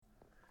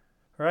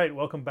All right,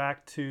 welcome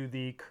back to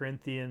the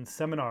Corinthians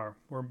seminar.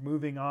 We're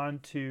moving on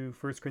to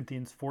 1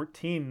 Corinthians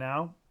 14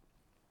 now.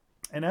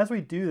 And as we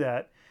do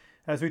that,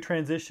 as we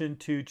transition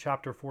to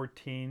chapter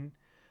 14,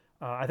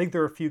 I think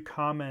there are a few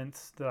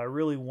comments that I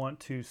really want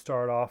to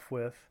start off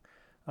with.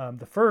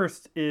 The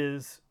first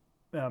is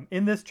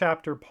in this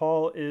chapter,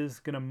 Paul is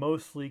going to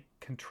mostly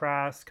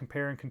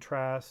compare and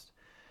contrast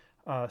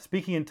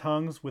speaking in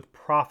tongues with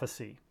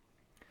prophecy.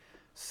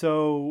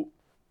 So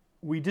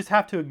we just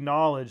have to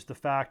acknowledge the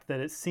fact that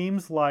it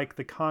seems like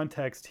the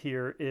context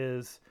here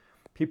is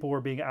people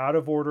were being out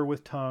of order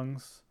with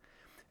tongues.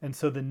 And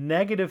so the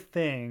negative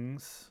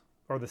things,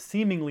 or the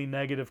seemingly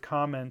negative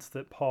comments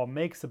that Paul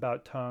makes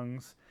about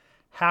tongues,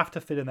 have to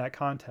fit in that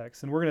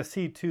context. And we're going to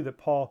see too that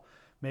Paul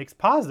makes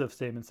positive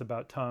statements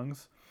about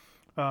tongues.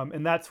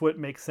 And that's what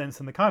makes sense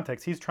in the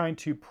context. He's trying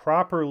to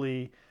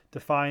properly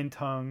define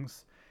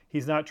tongues.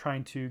 He's not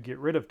trying to get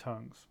rid of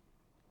tongues.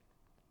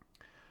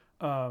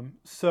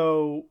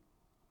 So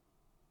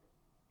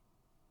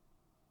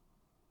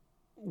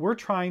we're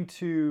trying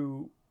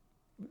to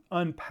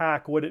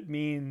unpack what it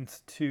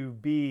means to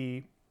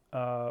be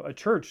a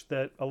church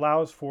that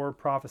allows for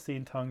prophecy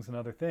and tongues and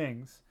other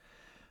things.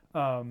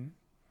 And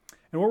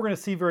what we're going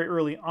to see very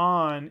early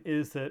on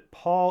is that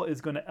Paul is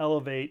going to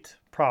elevate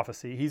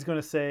prophecy. He's going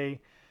to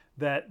say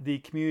that the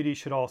community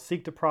should all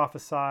seek to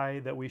prophesy,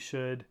 that we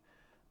should,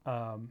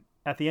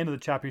 at the end of the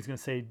chapter, he's going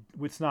to say,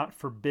 let's not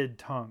forbid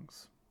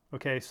tongues.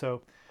 Okay,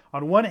 so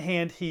on one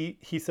hand,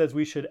 he says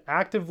we should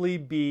actively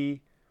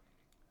be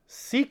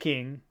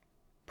seeking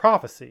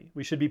prophecy.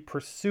 We should be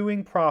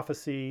pursuing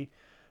prophecy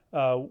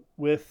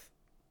with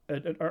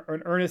an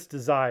earnest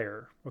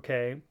desire,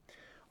 okay?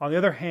 On the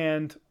other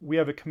hand, we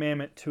have a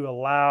commandment to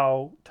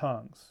allow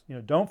tongues.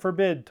 Don't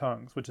forbid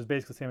tongues, which is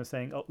basically the same as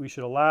saying we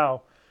should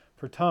allow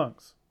for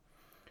tongues.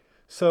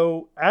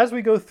 So as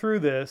we go through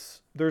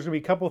this, there's going to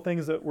be a couple of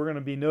things that we're going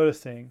to be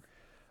noticing.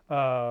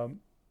 We're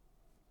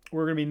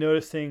going to be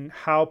noticing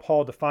how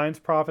Paul defines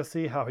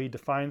prophecy, how he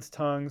defines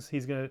tongues.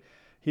 He's going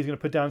to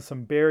put down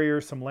some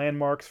barriers, some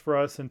landmarks for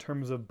us in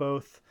terms of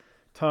both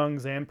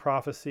tongues and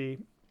prophecy.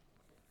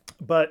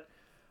 But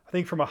I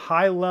think from a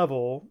high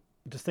level,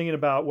 just thinking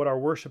about what our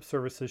worship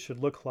services should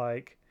look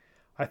like,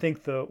 I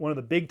think one of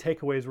the big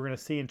takeaways we're going to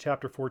see in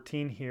chapter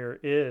 14 here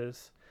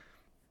is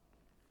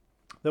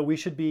that we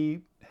should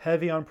be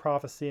heavy on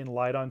prophecy and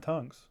light on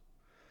tongues.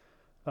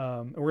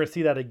 And we're going to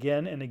see that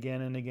again and again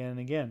and again and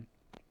again.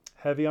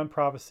 Heavy on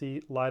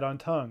prophecy, light on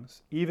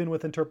tongues, even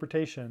with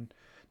interpretation.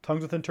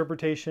 Tongues with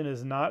interpretation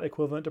is not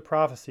equivalent to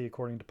prophecy,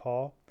 according to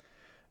Paul.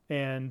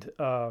 And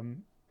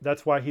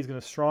that's why he's going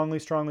to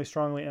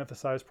strongly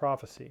emphasize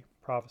prophecy.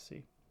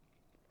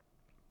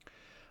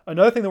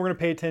 Another thing that we're going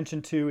to pay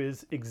attention to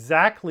is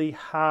exactly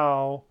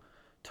how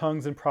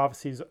tongues and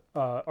prophecies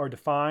are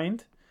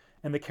defined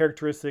and the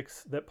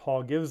characteristics that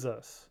Paul gives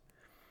us.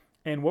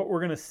 And what we're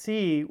going to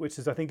see, which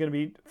is I think going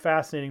to be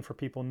fascinating for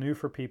people, new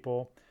for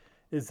people,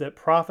 is that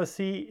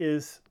prophecy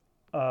is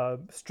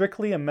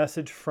strictly a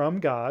message from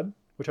God,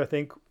 which I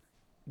think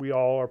we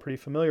all are pretty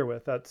familiar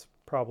with. That's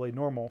probably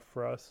normal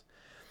for us.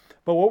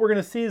 But what we're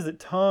going to see is that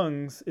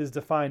tongues is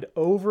defined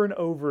over and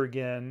over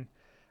again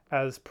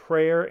as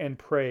prayer and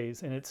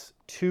praise, and it's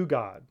to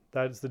God.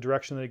 That is the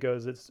direction that it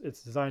goes. It's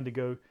designed to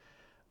go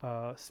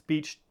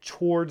speech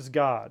towards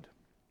God.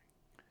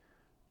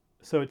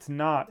 So it's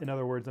not, in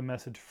other words, a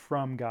message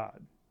from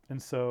God.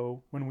 And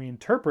so when we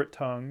interpret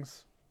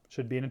tongues, it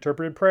should be an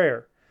interpreted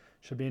prayer,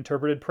 should be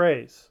interpreted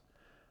praise.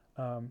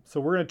 So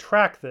we're going to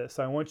track this.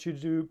 I want you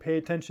to pay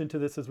attention to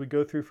this as we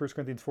go through 1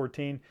 Corinthians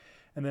 14,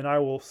 and then I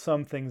will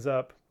sum things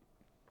up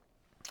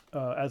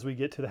as we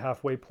get to the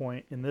halfway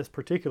point in this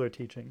particular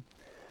teaching.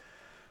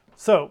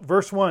 So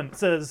verse 1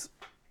 says,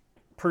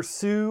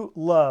 "Pursue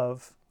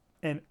love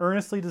and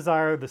earnestly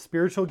desire the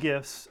spiritual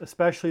gifts,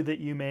 especially that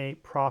you may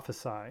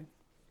prophesy."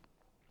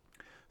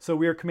 So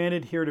we are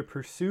commanded here to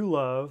pursue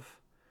love,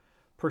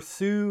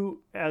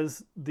 pursue,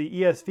 as the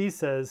ESV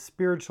says,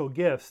 spiritual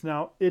gifts.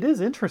 Now, it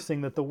is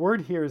interesting that the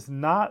word here is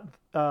not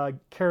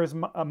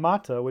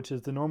charismata, which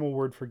is the normal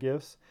word for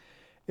gifts.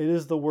 It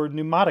is the word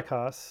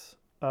pneumatikos,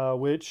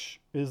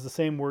 which is the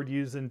same word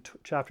used in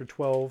chapter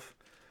 12,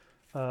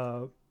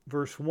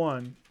 verse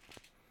 1.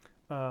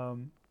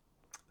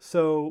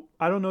 So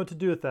I don't know what to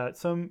do with that.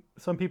 Some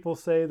people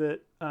say that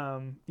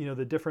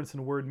the difference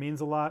in word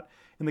means a lot.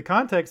 In the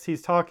context,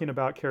 he's talking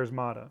about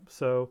charismata.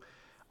 So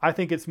I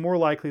think it's more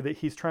likely that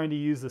he's trying to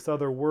use this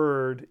other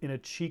word in a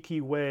cheeky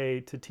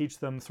way to teach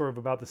them sort of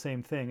about the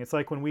same thing. It's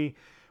like when we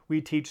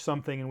teach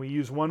something and we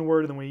use one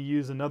word and then we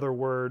use another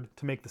word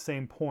to make the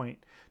same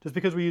point. Just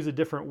because we use a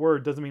different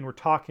word doesn't mean we're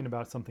talking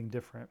about something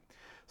different.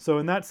 So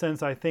in that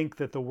sense, I think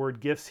that the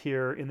word gifts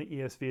here in the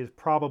ESV is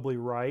probably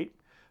right.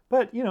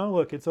 But,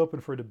 look, it's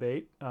open for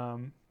debate.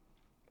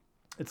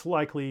 It's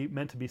likely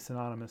meant to be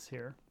synonymous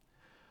here.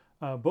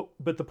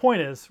 But the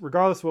point is,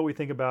 regardless of what we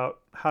think about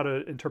how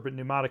to interpret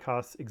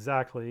pneumatikos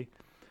exactly,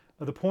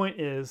 the point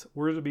is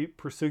we're to be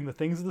pursuing the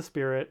things of the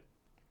Spirit,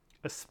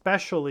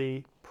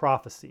 especially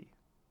prophecy.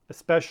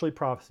 especially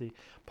prophecy.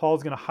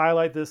 Paul's going to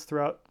highlight this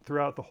throughout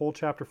the whole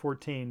chapter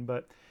 14,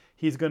 but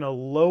he's going to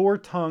lower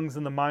tongues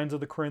in the minds of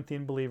the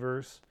Corinthian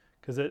believers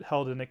because it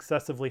held an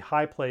excessively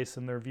high place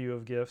in their view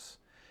of gifts.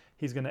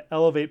 He's going to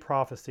elevate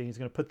prophecy. He's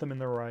going to put them in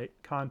the right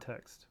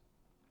context.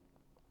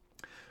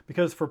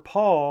 Because for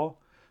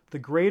Paul, the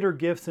greater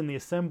gifts in the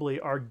assembly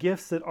are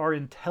gifts that are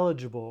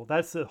intelligible.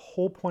 That's the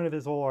whole point of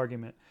his whole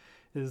argument,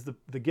 is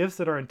the gifts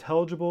that are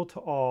intelligible to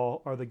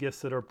all are the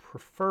gifts that are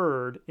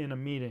preferred in a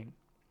meeting.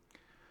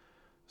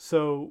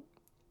 So,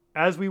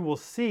 as we will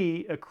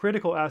see, a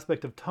critical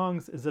aspect of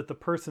tongues is that the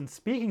person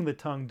speaking the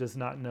tongue does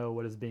not know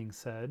what is being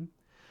said.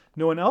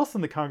 No one else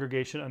in the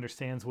congregation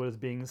understands what is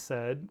being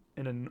said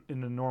in a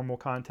normal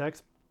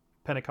context.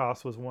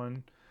 Pentecost was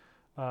one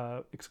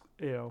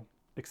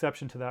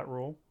exception to that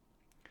rule.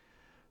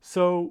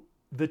 So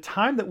the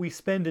time that we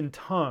spend in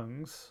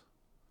tongues,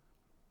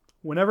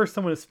 whenever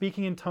someone is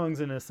speaking in tongues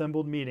in an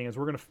assembled meeting, as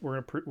we're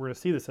gonna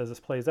see this as this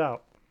plays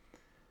out,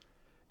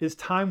 is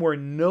time where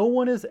no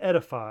one is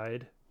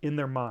edified in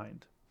their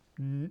mind.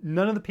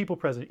 None of the people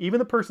present, even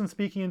the person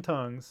speaking in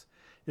tongues,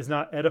 is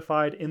not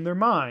edified in their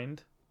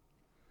mind.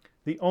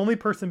 The only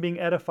person being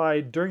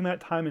edified during that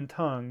time in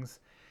tongues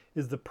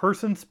is the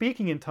person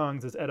speaking in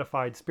tongues is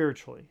edified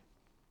spiritually.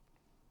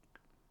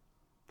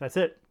 That's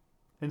it.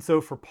 And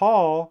so for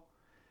Paul,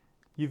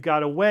 you've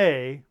got a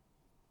way,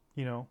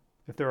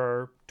 if there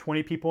are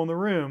 20 people in the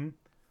room,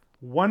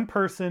 one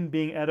person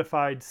being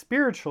edified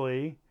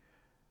spiritually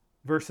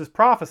versus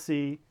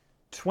prophecy,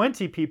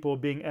 20 people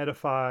being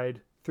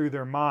edified through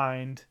their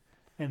mind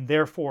and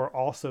therefore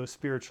also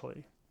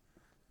spiritually.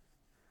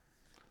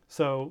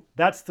 So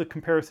that's the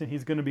comparison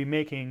he's going to be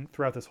making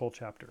throughout this whole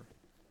chapter.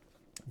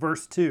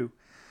 Verse 2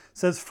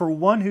 says, "For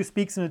one who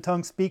speaks in a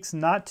tongue speaks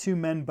not to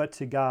men but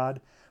to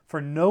God,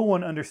 for no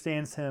one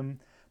understands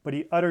him, but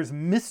he utters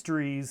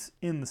mysteries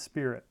in the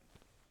Spirit."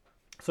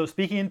 So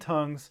speaking in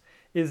tongues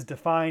is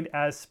defined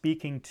as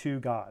speaking to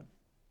God.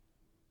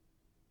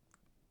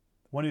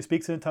 One who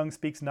speaks in a tongue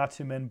speaks not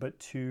to men but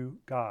to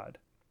God.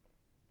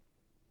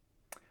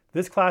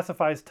 This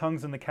classifies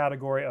tongues in the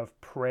category of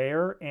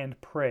prayer and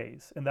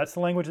praise, and that's the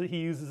language that he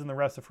uses in the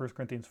rest of 1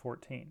 Corinthians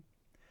 14.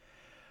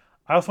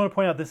 I also want to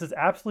point out this is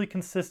absolutely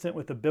consistent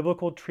with the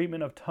biblical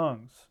treatment of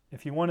tongues.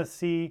 If you want to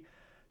see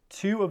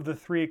two of the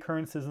three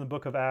occurrences in the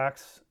book of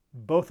Acts,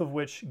 both of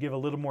which give a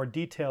little more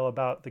detail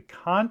about the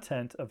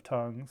content of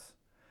tongues,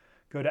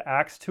 go to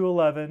Acts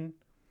 2:11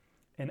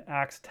 and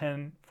Acts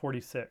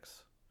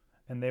 10:46,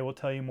 and they will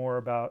tell you more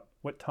about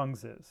what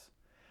tongues is.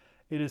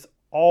 It is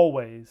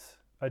always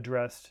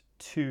addressed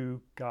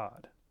to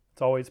God.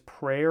 It's always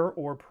prayer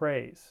or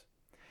praise.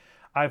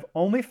 I've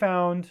only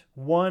found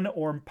one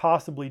or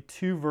possibly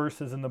two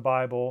verses in the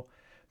Bible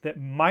that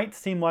might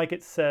seem like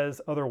it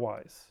says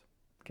otherwise.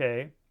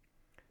 Okay?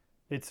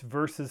 It's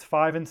verses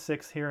 5 and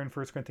 6 here in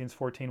 1 Corinthians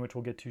 14, which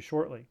we'll get to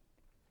shortly.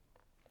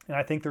 And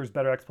I think there's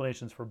better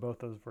explanations for both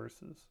those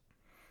verses.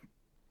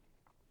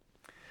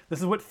 This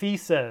is what Fee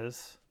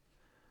says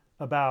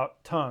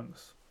about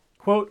tongues.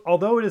 Quote,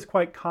 "Although it is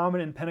quite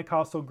common in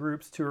Pentecostal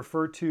groups to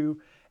refer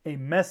to a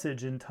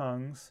message in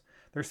tongues,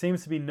 there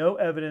seems to be no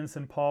evidence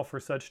in Paul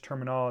for such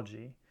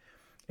terminology.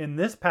 In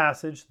this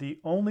passage, the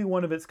only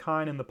one of its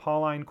kind in the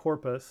Pauline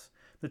corpus,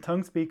 the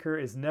tongue speaker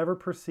is never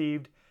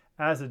perceived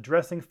as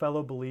addressing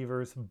fellow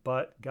believers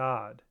but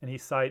God." And he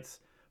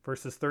cites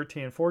verses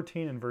 13 and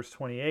 14 and verse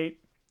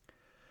 28.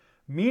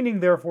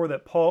 "Meaning, therefore,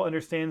 that Paul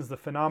understands the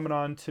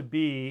phenomenon to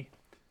be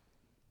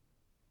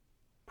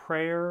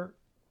prayer,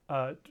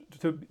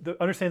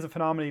 understands the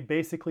phenomenon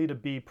basically to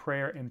be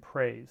prayer and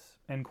praise,"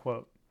 end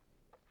quote.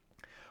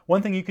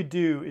 One thing you could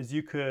do is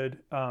you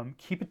could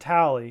keep a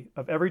tally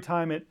of every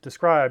time it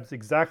describes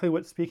exactly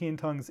what speaking in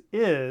tongues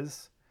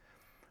is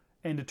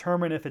and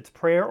determine if it's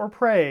prayer or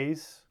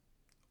praise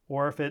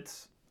or if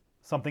it's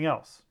something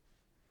else.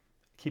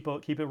 Keep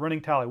a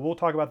running tally. We'll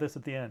talk about this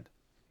at the end.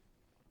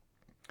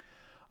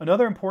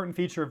 Another important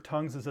feature of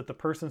tongues is that the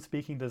person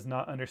speaking does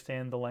not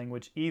understand the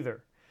language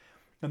either.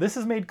 Now, this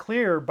is made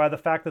clear by the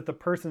fact that the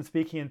person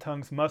speaking in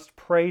tongues must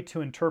pray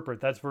to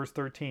interpret. That's verse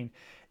 13.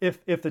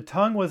 If the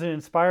tongue was an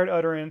inspired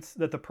utterance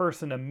that the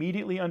person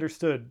immediately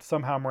understood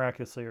somehow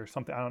miraculously or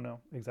something, I don't know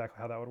exactly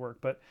how that would work,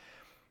 but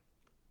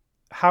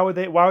why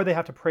would they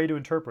have to pray to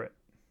interpret?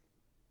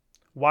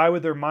 Why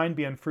would their mind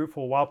be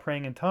unfruitful while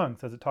praying in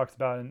tongues, as it talks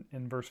about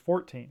in verse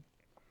 14?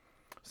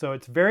 So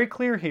it's very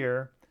clear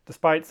here,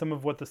 despite some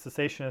of what the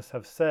cessationists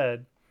have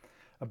said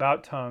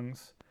about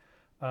tongues,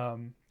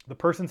 the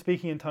person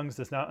speaking in tongues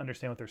does not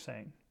understand what they're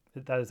saying.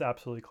 That is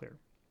absolutely clear.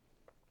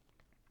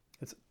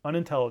 It's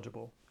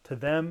unintelligible to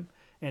them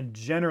and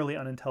generally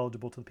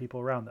unintelligible to the people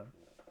around them.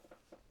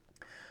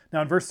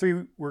 Now in verse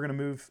 3, we're going to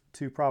move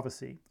to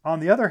prophecy. "On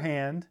the other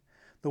hand,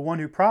 the one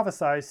who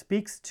prophesies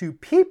speaks to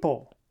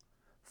people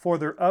for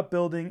their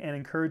upbuilding and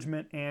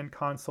encouragement and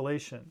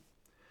consolation."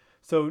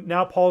 So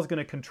now Paul's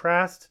going to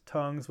contrast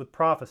tongues with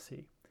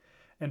prophecy.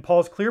 And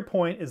Paul's clear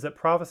point is that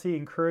prophecy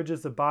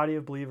encourages the body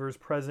of believers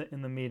present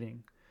in the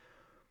meeting.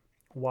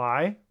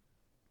 Why?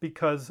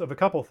 Because of a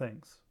couple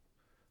things.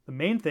 The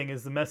main thing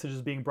is the message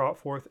is being brought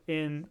forth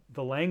in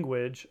the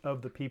language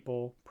of the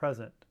people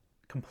present,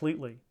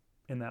 completely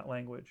in that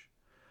language.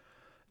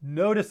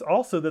 Notice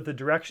also that the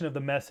direction of the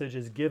message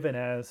is given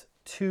as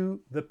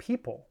to the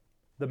people.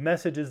 The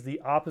message is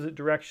the opposite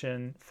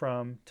direction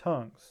from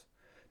tongues.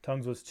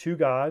 Tongues was to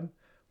God,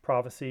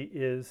 prophecy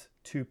is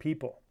to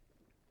people.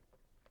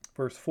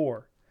 Verse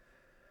 4.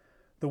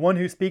 The one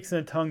who speaks in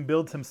a tongue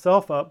builds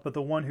himself up, but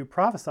the one who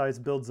prophesies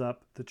builds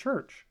up the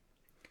church.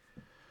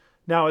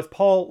 Now, as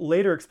Paul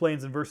later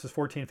explains in verses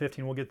 14 and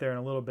 15, we'll get there in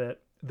a little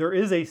bit, there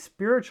is a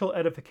spiritual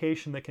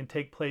edification that can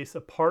take place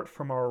apart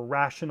from our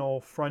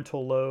rational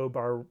frontal lobe,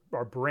 our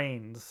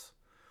brains.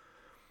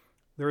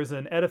 There is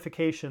an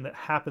edification that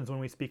happens when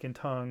we speak in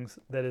tongues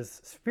that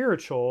is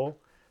spiritual,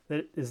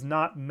 that is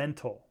not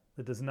mental,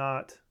 that is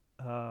not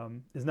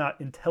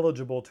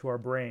intelligible to our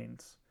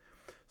brains.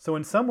 So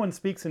when someone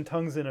speaks in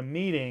tongues in a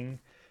meeting,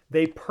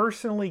 they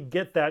personally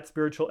get that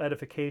spiritual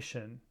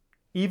edification,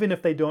 even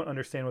if they don't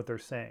understand what they're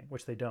saying,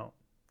 which they don't.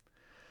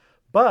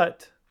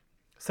 But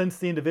since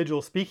the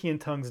individual speaking in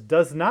tongues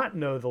does not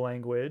know the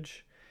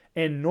language,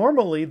 and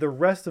normally the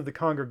rest of the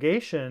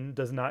congregation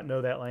does not know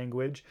that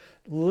language,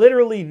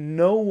 literally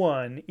no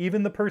one,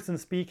 even the person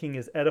speaking,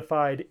 is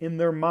edified in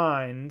their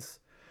minds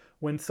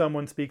when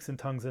someone speaks in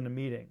tongues in a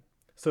meeting.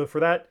 So for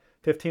that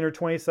 15 or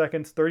 20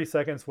 seconds, 30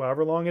 seconds,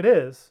 however long it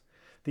is,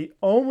 the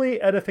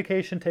only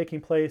edification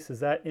taking place is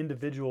that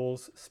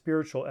individual's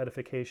spiritual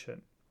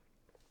edification.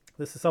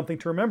 This is something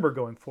to remember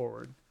going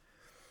forward.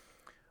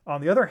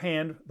 On the other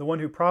hand, the one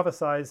who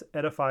prophesies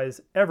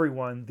edifies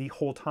everyone the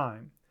whole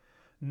time.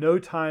 No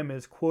time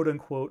is quote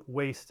unquote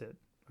wasted.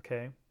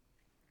 Okay?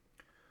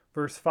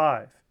 Verse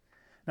 5.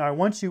 Now I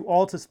want you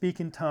all to speak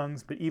in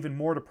tongues, but even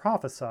more to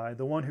prophesy.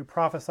 The one who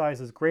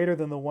prophesies is greater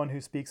than the one who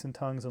speaks in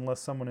tongues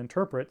unless someone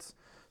interprets,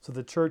 so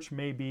the church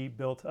may be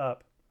built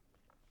up.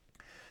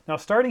 Now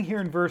starting here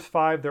in verse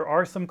 5, there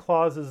are some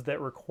clauses that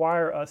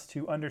require us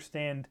to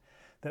understand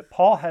that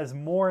Paul has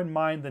more in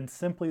mind than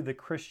simply the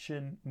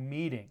Christian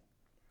meeting.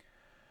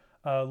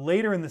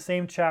 Later in the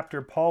same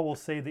chapter, Paul will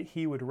say that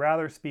he would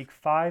rather speak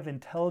 5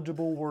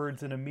 intelligible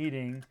words in a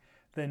meeting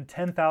than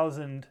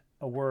 10,000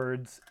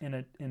 words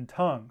in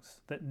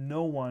tongues that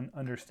no one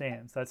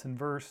understands. That's in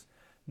verse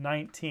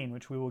 19,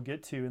 which we will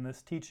get to in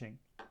this teaching.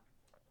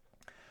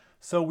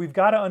 So we've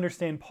got to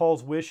understand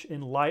Paul's wish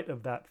in light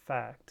of that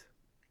fact.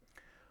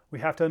 We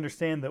have to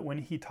understand that when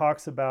he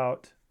talks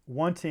about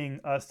wanting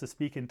us to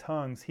speak in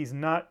tongues, he's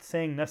not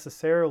saying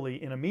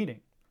necessarily in a meeting.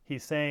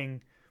 He's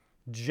saying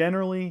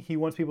generally he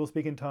wants people to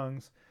speak in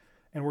tongues,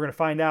 and we're going to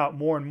find out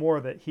more and more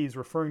that he's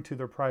referring to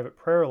their private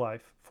prayer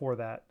life for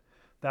that.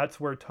 That's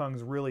where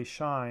tongues really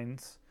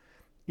shines,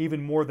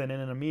 even more than in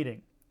a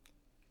meeting.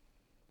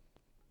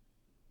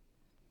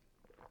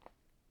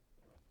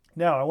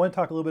 Now, I want to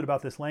talk a little bit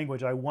about this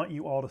language. I want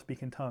you all to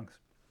speak in tongues.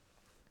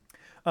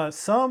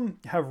 Some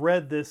have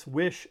read this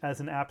wish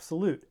as an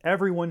absolute.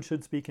 Everyone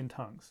should speak in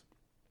tongues.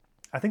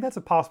 I think that's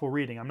a possible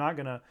reading. I'm not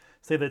going to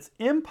say that's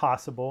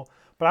impossible,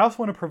 but I also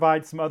want to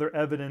provide some other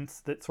evidence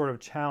that sort of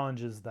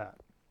challenges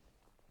that.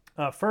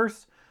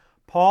 First,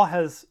 Paul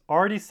has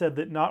already said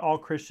that not all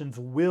Christians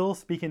will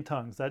speak in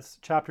tongues. That's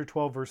chapter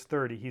 12, verse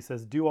 30. He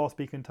says, do all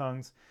speak in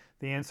tongues?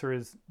 The answer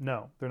is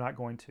no, they're not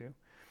going to.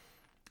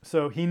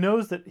 So he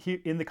knows that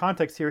in the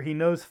context here, he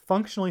knows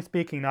functionally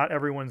speaking, not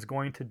everyone's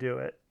going to do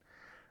it.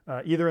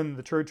 Either in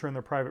the church or in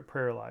their private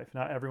prayer life.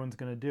 Not everyone's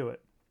going to do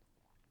it.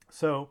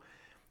 So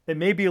it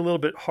may be a little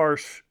bit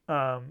harsh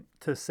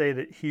to say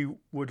that he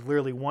would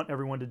really want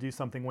everyone to do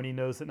something when he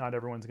knows that not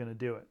everyone's going to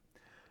do it.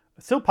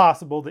 It's still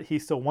possible that he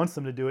still wants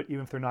them to do it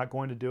even if they're not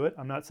going to do it.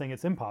 I'm not saying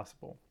it's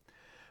impossible.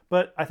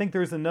 But I think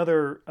there's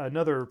another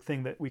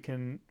thing that we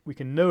can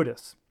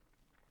notice.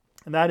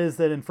 And that is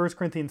that in 1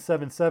 Corinthians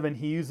 7:7,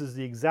 he uses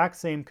the exact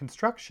same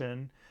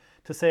construction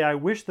to say, I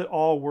wish that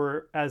all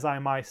were as I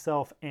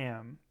myself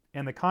am.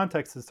 And the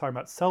context is talking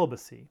about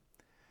celibacy.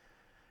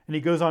 And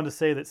he goes on to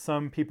say that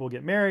some people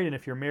get married, and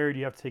if you're married,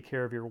 you have to take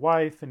care of your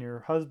wife and your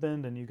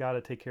husband, and you got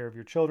to take care of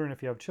your children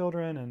if you have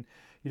children, and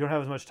you don't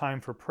have as much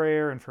time for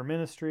prayer and for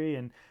ministry.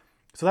 And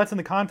so that's in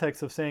the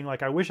context of saying,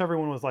 like, I wish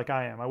everyone was like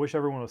I am. I wish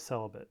everyone was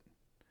celibate.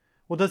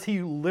 Well, does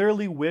he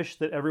literally wish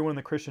that everyone in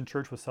the Christian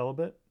church was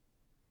celibate?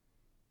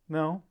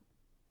 No.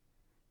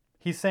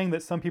 He's saying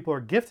that some people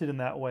are gifted in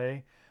that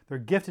way. They're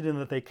gifted in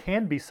that they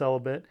can be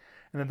celibate,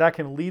 and that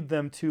can lead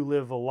them to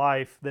live a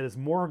life that is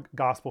more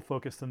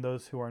gospel-focused than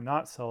those who are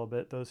not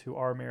celibate, those who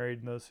are married,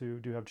 and those who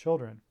do have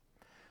children.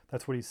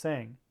 That's what he's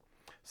saying.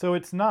 So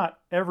it's not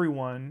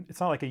everyone, it's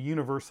not like a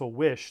universal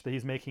wish that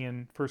he's making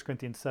in 1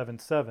 Corinthians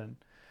 7:7.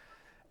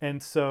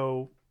 And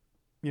so,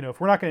 if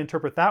we're not going to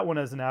interpret that one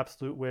as an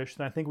absolute wish,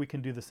 then I think we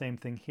can do the same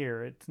thing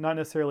here. It's not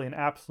necessarily an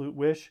absolute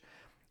wish.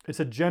 It's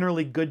a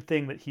generally good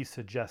thing that he's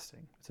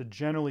suggesting. It's a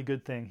generally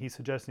good thing. He's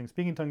suggesting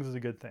speaking in tongues is a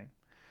good thing.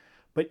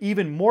 But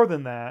even more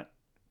than that,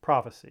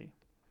 prophecy.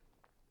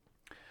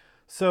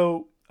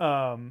 So,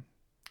 in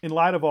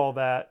light of all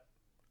that,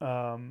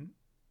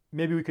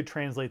 maybe we could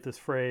translate this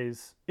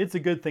phrase, it's a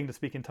good thing to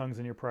speak in tongues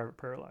in your private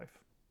prayer life.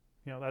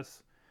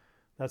 That's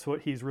That's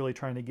what he's really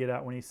trying to get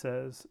at when he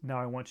says, now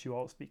I want you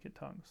all to speak in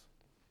tongues.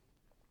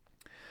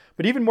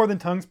 But even more than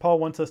tongues, Paul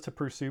wants us to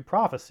pursue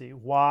prophecy.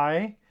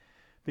 Why?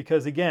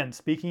 Because again,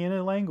 speaking in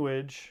a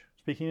language,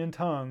 speaking in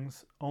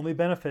tongues, only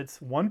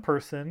benefits one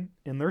person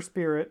in their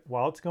spirit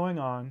while it's going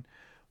on,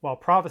 while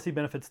prophecy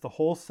benefits the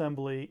whole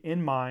assembly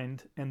in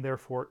mind and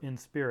therefore in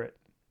spirit.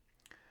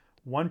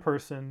 One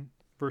person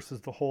versus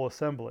the whole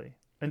assembly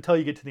until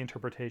you get to the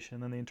interpretation.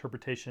 Then the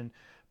interpretation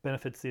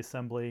benefits the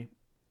assembly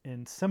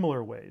in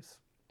similar ways.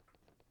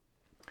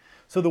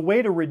 So the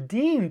way to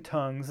redeem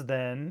tongues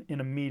then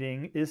in a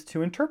meeting is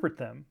to interpret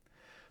them.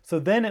 So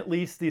then at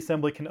least the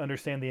assembly can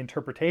understand the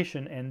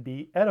interpretation and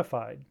be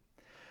edified.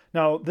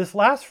 Now, this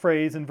last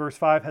phrase in verse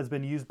 5 has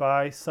been used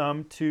by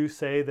some to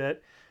say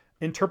that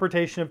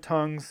interpretation of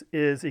tongues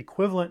is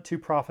equivalent to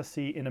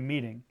prophecy in a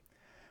meeting.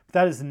 But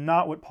that is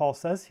not what Paul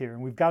says here,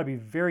 and we've got to be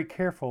very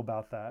careful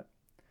about that.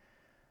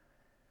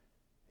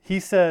 He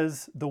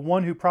says, the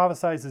one who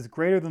prophesies is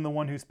greater than the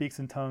one who speaks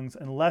in tongues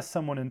unless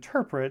someone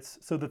interprets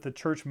so that the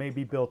church may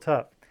be built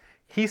up.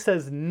 He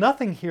says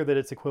nothing here that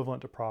it's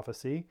equivalent to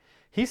prophecy.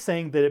 He's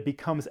saying that it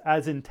becomes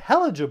as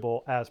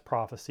intelligible as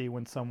prophecy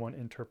when someone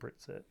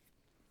interprets it.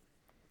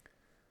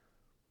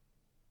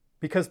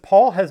 Because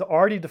Paul has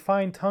already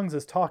defined tongues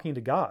as talking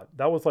to God.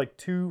 That was like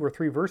 2 or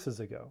 3 verses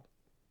ago.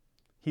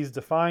 He's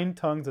defined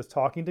tongues as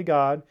talking to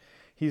God.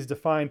 He's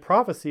defined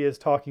prophecy as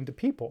talking to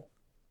people.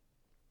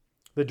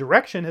 The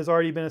direction has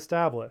already been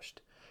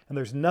established. And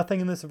there's nothing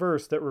in this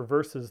verse that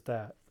reverses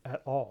that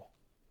at all.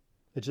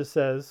 It just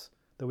says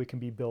that we can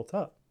be built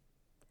up.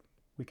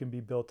 We can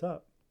be built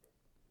up.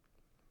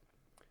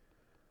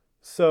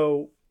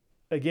 So,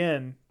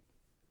 again,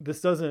 this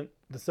doesn't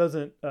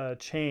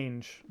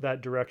change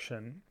that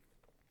direction.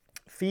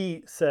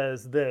 Fee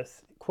says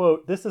this,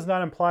 quote, "This does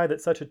not imply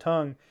that such a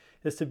tongue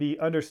is to be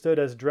understood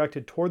as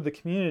directed toward the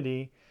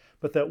community,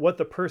 but that what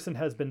the person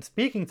has been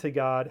speaking to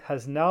God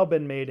has now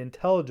been made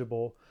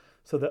intelligible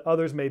so that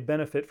others may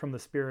benefit from the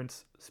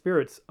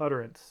Spirit's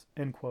utterance,"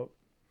 end quote.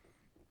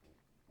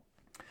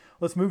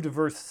 Let's move to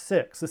verse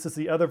 6. This is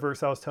the other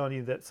verse I was telling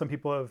you that some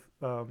people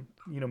have,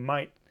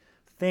 might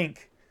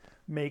think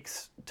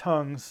makes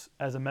tongues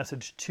as a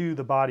message to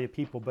the body of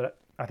people, but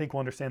I think we'll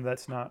understand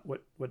that's not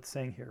what it's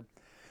saying here.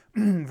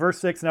 Verse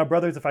 6, "Now,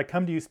 brothers, if I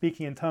come to you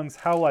speaking in tongues,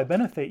 how will I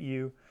benefit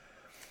you?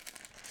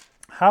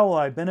 How will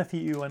I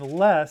benefit you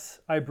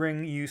unless I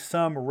bring you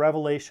some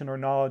revelation or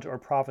knowledge or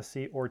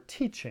prophecy or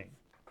teaching?"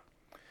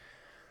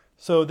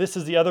 So this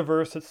is the other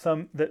verse that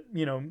some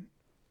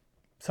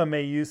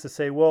may use to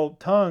say, well,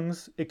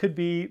 tongues, it could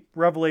be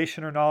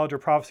revelation or knowledge or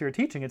prophecy or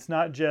teaching. It's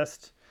not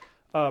just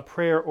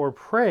prayer or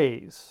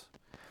praise.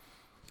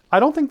 I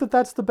don't think that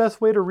that's the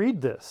best way to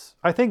read this.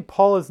 I think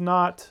Paul is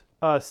not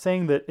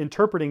saying that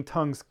interpreting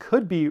tongues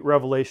could be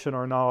revelation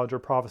or knowledge or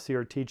prophecy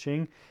or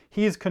teaching.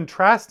 He is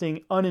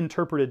contrasting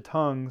uninterpreted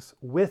tongues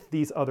with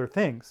these other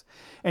things.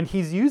 And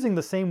he's using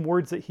the same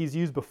words that he's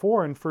used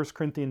before in 1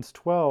 Corinthians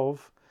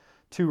 12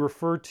 to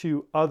refer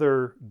to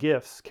other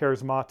gifts,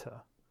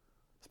 charismata.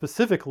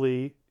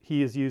 Specifically, he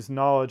has used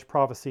knowledge,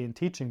 prophecy, and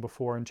teaching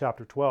before in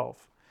chapter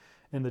 12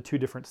 in the 2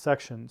 different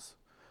sections,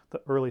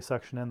 the early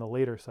section and the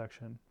later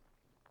section.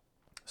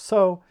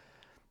 So,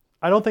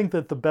 I don't think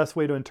that the best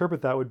way to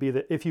interpret that would be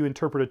that if you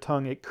interpret a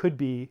tongue, it could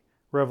be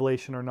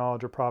revelation or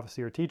knowledge or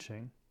prophecy or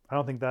teaching. I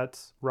don't think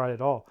that's right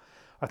at all.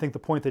 I think the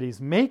point that he's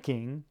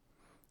making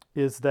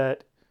is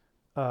that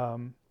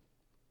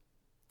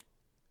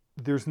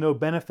there's no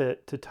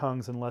benefit to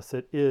tongues unless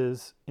it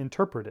is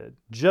interpreted.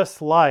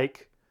 Just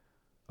like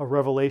a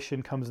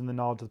revelation comes in the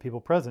knowledge of the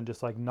people present,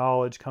 just like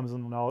knowledge comes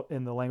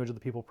in the language of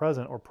the people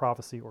present, or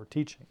prophecy or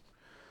teaching.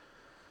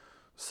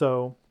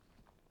 So,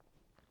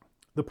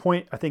 the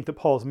point I think that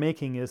Paul is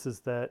making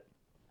is that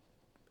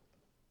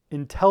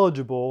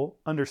intelligible,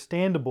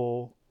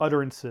 understandable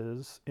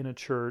utterances in a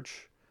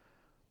church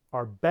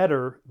are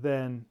better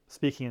than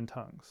speaking in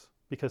tongues,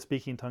 because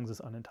speaking in tongues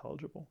is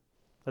unintelligible.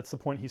 That's the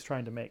point he's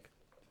trying to make.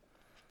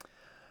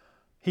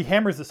 He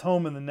hammers this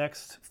home in the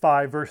next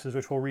 5 verses,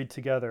 which we'll read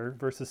together,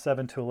 verses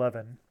 7 to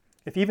 11.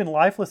 "If even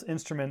lifeless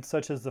instruments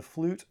such as the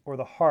flute or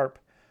the harp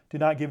do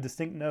not give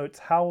distinct notes,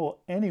 how will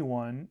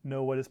anyone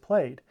know what is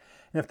played?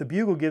 And if the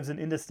bugle gives an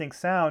indistinct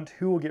sound,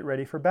 who will get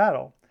ready for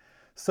battle?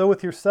 So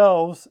with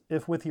yourselves,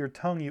 if with your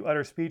tongue you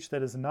utter speech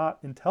that is not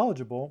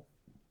intelligible,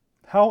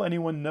 how will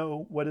anyone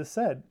know what is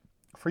said?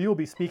 For you will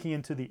be speaking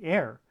into the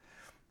air.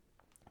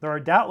 There are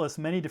doubtless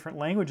many different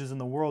languages in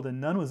the world, and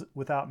none was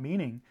without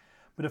meaning.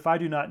 But if I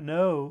do not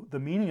know the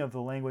meaning of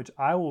the language,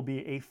 I will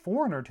be a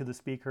foreigner to the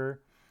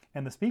speaker,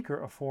 and the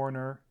speaker a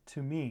foreigner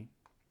to me."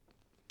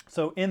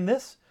 So in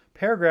this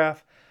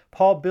paragraph,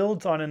 Paul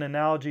builds on an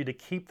analogy to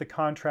keep the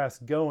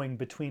contrast going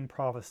between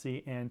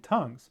prophecy and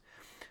tongues.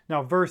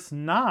 Now, verse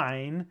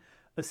 9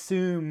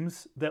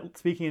 assumes that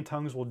speaking in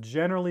tongues will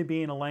generally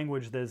be in a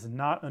language that is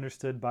not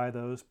understood by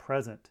those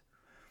present.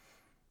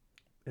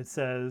 It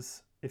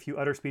says, if you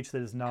utter speech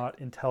that is not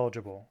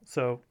intelligible.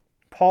 So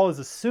Paul is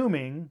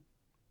assuming,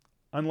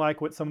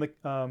 unlike what some of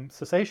the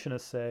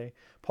cessationists say,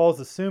 Paul is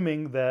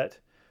assuming that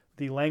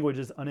the language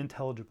is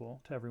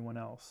unintelligible to everyone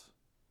else.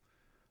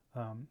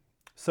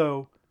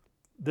 So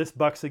this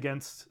bucks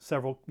against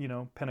several,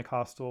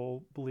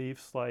 Pentecostal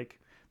beliefs, like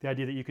the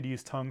idea that you could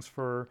use tongues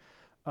for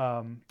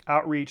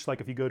outreach, like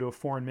if you go to a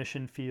foreign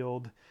mission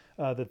field,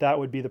 that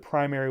would be the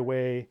primary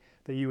way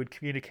that you would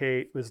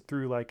communicate, was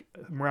through like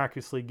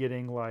miraculously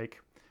getting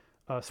like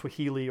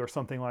Swahili or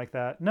something like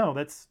that. No,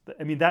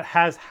 that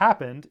has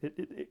happened.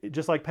 It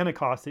just like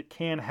Pentecost, it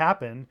can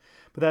happen,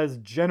 but that is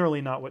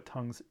generally not what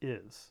tongues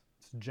is.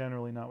 It's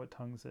generally not what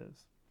tongues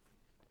is.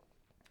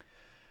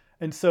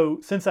 And so,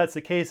 since that's the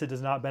case, it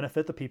does not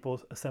benefit the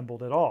people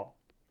assembled at all.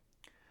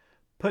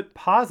 Put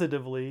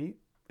positively,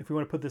 if we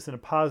want to put this in a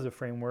positive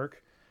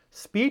framework,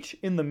 speech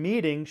in the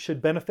meeting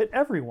should benefit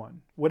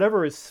everyone.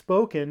 Whatever is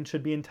spoken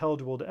should be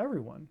intelligible to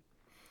everyone.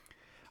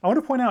 I want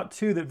to point out,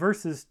 too, that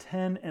verses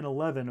 10 and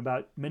 11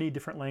 about many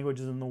different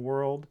languages in the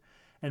world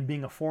and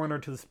being a foreigner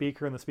to the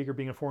speaker and the speaker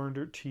being a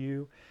foreigner to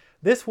you,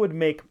 this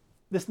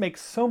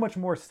makes so much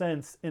more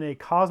sense in a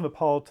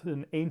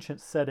cosmopolitan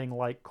ancient setting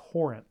like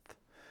Corinth,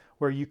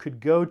 where you could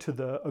go to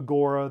the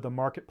agora, the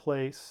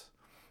marketplace.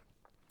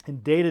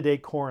 In day-to-day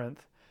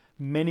Corinth,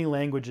 many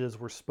languages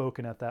were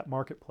spoken at that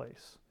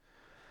marketplace.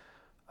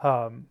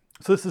 So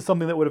this is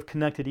something that would have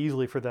connected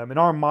easily for them. In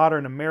our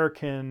modern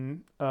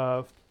American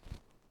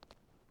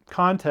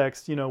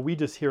context, we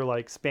just hear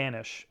like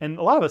Spanish. And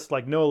a lot of us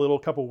like know a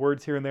couple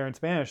words here and there in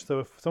Spanish. So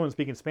if someone's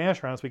speaking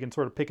Spanish around us, we can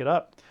sort of pick it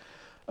up,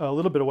 a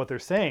little bit of what they're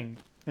saying.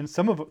 And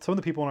some of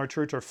the people in our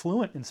church are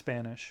fluent in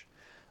Spanish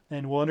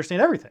and will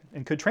understand everything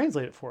and could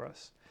translate it for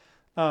us.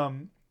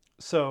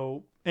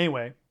 So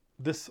anyway,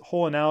 this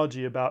whole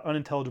analogy about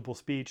unintelligible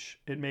speech,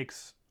 it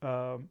makes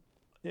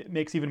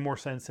even more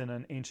sense in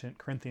an ancient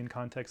Corinthian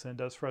context than it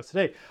does for us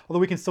today. Although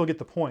we can still get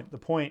the point. The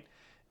point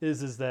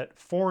is that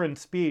foreign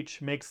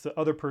speech makes the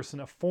other person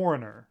a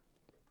foreigner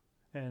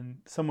and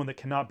someone that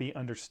cannot be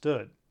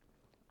understood.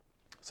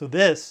 So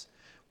this,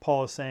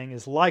 Paul is saying,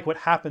 is like what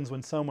happens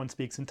when someone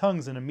speaks in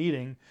tongues in a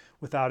meeting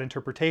without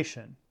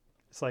interpretation.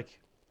 It's like,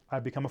 I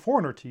become a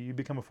foreigner to you, you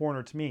become a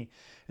foreigner to me.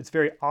 It's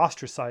very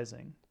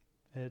ostracizing.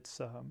 It's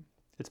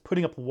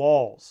putting up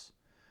walls,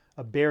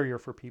 a barrier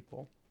for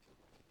people.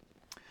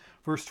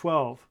 Verse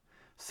 12,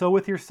 so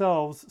with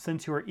yourselves,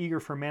 since you are eager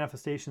for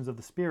manifestations of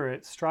the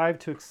Spirit, strive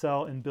to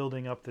excel in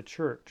building up the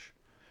church.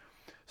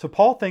 So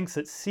Paul thinks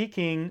that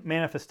seeking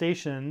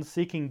manifestations,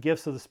 seeking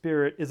gifts of the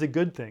Spirit is a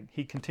good thing.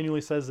 He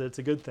continually says that it's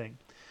a good thing.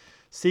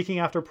 Seeking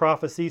after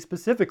prophecy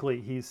specifically,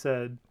 he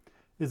said,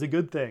 is a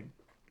good thing.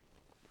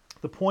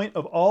 The point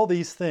of all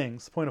these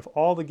things, the point of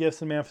all the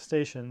gifts and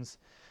manifestations,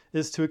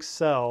 is to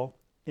excel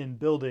in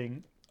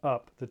building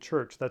up the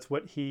church. That's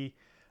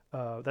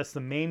that's the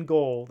main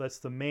goal. That's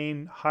the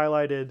main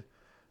highlighted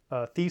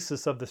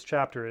thesis of this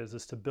chapter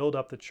is to build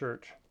up the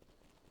church.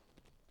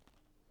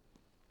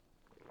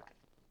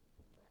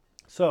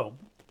 So,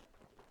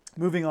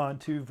 moving on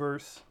to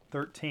verse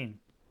 13.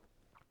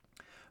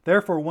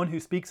 Therefore, one who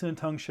speaks in a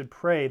tongue should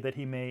pray that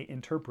he may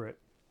interpret.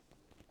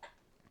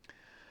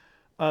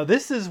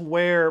 This is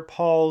where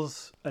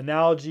Paul's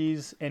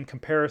analogies and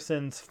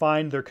comparisons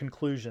find their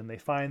conclusion. They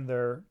find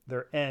their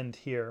end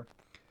here.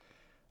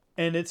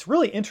 And it's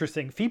really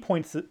interesting. Fee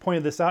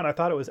pointed this out, and I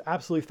thought it was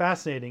absolutely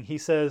fascinating. He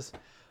says,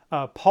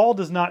 Paul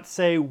does not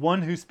say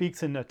one who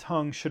speaks in a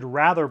tongue should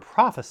rather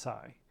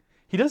prophesy.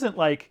 He doesn't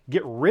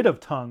get rid of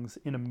tongues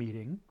in a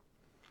meeting.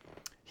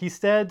 He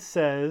instead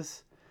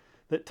says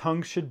that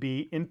tongues should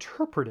be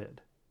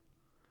interpreted.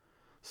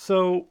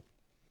 So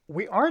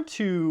we aren't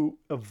to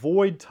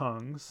avoid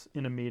tongues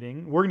in a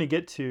meeting. We're going to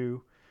get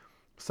to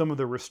some of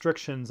the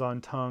restrictions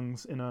on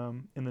tongues in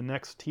the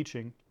next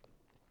teaching.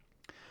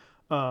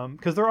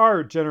 Because there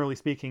are, generally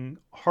speaking,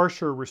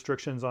 harsher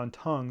restrictions on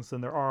tongues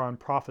than there are on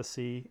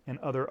prophecy and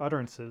other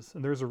utterances.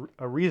 And there's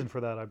a reason for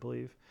that, I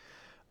believe.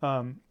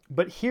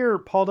 But here,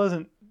 Paul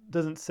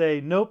doesn't say,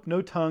 nope,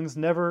 no tongues,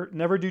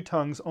 never do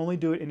tongues, only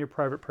do it in your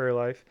private prayer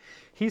life.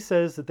 He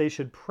says that they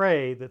should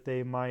pray that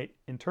they might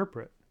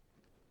interpret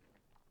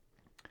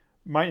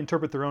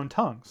their own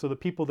tongue. So the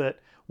people that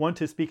want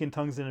to speak in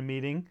tongues in a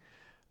meeting,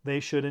 they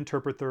should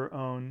interpret their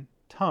own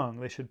tongue.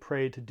 They should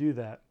pray to do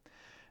that.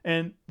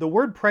 And the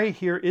word pray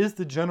here is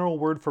the general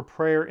word for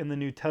prayer in the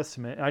New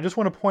Testament. And I just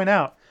want to point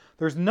out,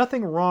 there's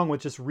nothing wrong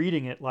with just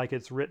reading it like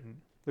it's written.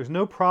 There's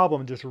no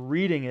problem just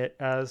reading it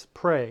as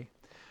pray.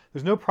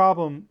 There's no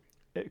problem,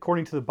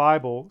 according to the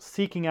Bible,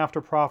 seeking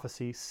after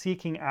prophecy,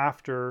 seeking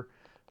after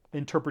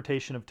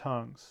interpretation of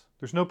tongues.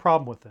 There's no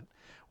problem with it.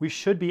 We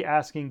should be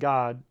asking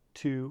God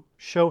to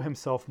show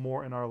himself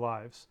more in our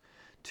lives,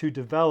 to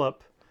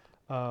develop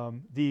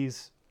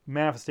these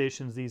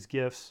manifestations, these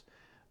gifts.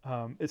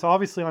 It's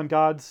obviously on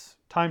God's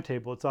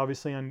timetable. It's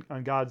obviously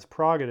on God's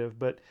prerogative,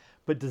 but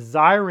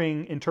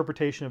desiring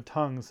interpretation of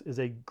tongues is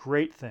a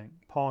great thing.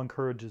 Paul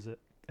encourages it,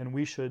 and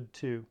we should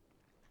too.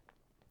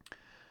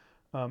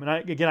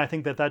 I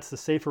think that that's the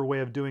safer way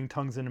of doing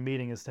tongues in a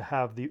meeting, is to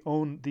have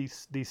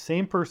the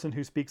same person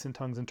who speaks in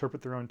tongues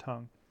interpret their own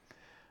tongue.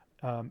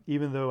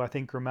 Even though I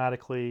think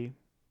grammatically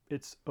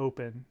it's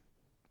open,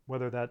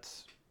 whether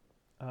that's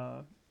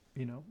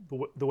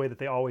the way that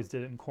they always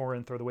did it in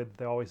Corinth, or the way that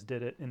they always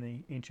did it in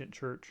the ancient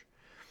church.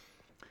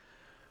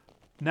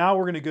 Now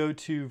we're going to go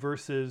to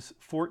verses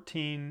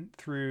 14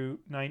 through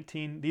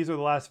 19. These are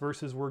the last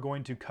verses we're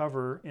going to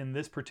cover in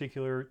this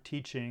particular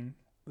teaching.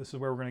 This is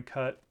where we're going to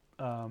cut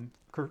 1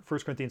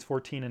 Corinthians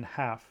 14 in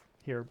half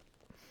here.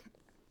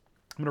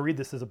 I'm going to read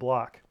this as a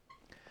block.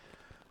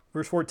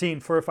 Verse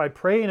 14, "For if I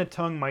pray in a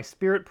tongue, my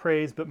spirit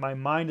prays, but my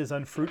mind is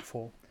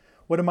unfruitful.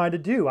 What am I to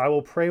do? I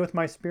will pray with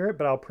my spirit,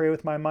 but I'll pray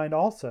with my mind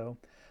also.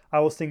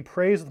 I will sing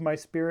praise with my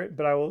spirit,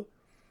 but I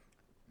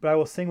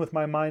will sing with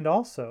my mind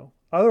also.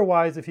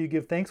 Otherwise, if you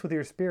give thanks with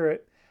your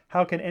spirit,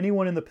 how can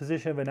anyone in the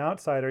position of an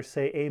outsider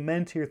say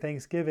amen to your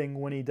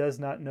thanksgiving when he does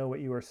not know what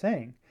you are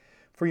saying?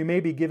 For you may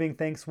be giving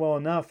thanks well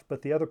enough,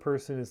 but the other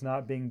person is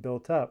not being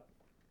built up.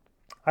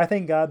 I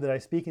thank God that I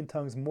speak in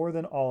tongues more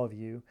than all of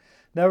you.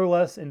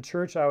 Nevertheless, in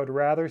church I would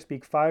rather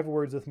speak 5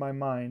 words with my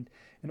mind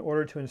in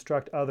order to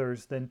instruct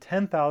others than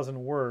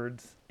 10,000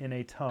 words in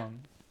a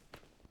tongue."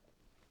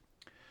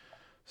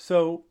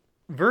 So,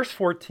 verse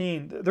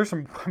 14, there's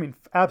some,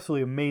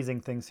 absolutely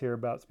amazing things here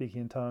about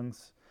speaking in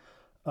tongues.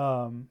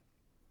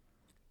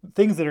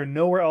 Things that are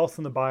nowhere else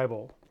in the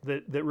Bible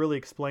that really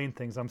explain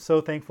things. I'm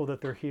so thankful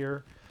that they're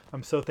here.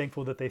 I'm so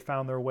thankful that they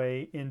found their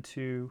way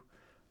into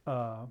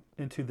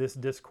this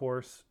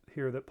discourse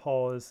here that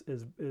Paul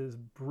is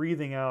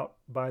breathing out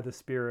by the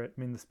Spirit.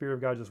 The Spirit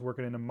of God just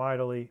working in him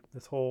mightily.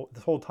 This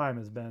whole time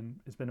has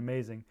been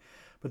amazing.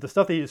 But the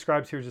stuff that he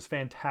describes here is just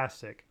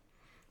fantastic.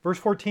 Verse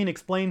 14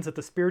 explains that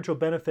the spiritual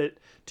benefit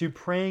to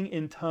praying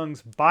in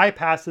tongues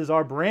bypasses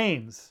our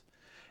brains.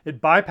 It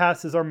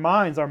bypasses our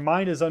minds. Our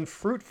mind is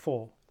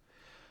unfruitful.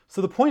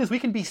 So the point is we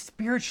can be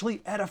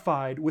spiritually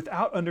edified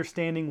without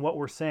understanding what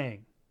we're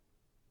saying.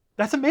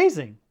 That's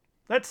amazing.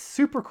 That's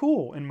super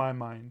cool in my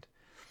mind.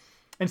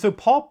 And so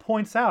Paul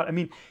points out,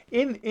 in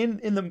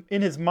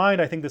his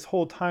mind, I think this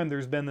whole time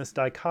there's been this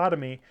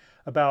dichotomy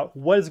about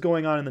what is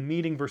going on in the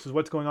meeting versus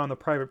what's going on in the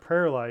private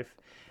prayer life.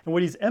 And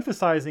what he's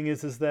emphasizing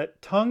is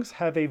that tongues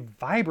have a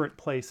vibrant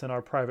place in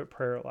our private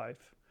prayer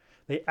life.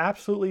 They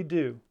absolutely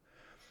do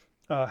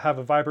have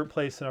a vibrant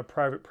place in our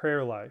private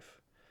prayer life.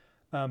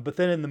 But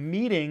then in the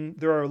meeting,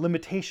 there are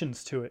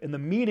limitations to it. In the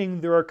meeting,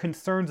 there are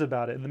concerns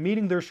about it. In the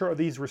meeting, there are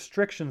these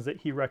restrictions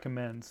that he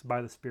recommends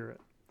by the Spirit.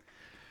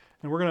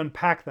 And we're going to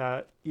unpack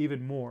that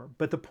even more.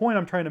 But the point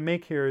I'm trying to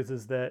make here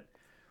is that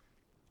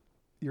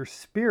your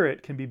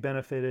spirit can be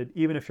benefited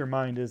even if your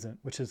mind isn't,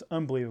 which is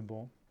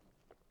unbelievable.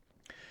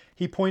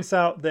 He points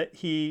out that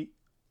he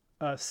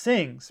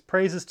sings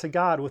praises to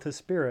God with his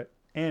spirit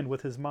and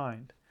with his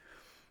mind.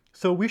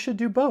 So we should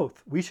do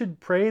both. We should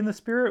pray in the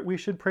Spirit. We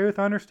should pray with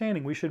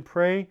understanding. We should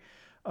pray.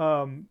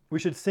 We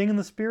should sing in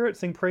the Spirit,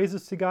 sing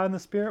praises to God in the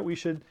Spirit. We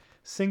should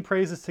sing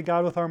praises to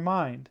God with our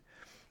mind.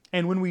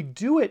 And when we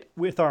do it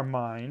with our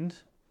mind,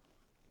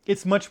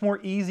 it's much more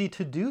easy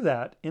to do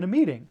that in a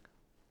meeting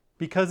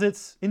because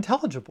it's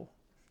intelligible,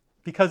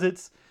 because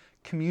it's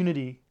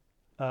communally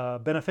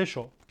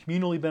beneficial.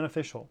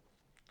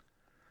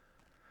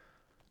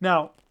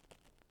 Now,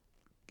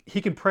 he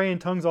can pray in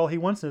tongues all he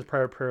wants in his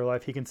private prayer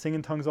life. He can sing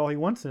in tongues all he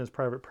wants in his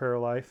private prayer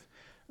life.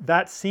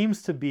 That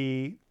seems to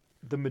be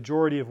the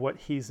majority of what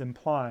he's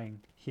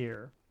implying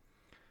here.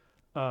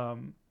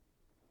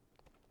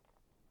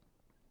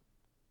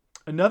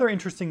 Another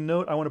interesting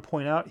note I want to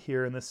point out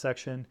here in this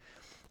section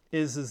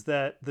is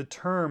that the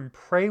term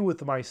 "pray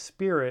with my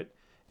spirit"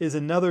 is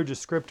another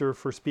descriptor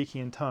for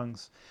speaking in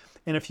tongues.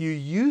 And if you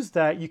use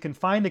that, you can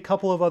find a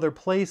couple of other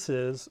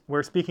places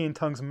where speaking in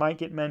tongues might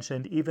get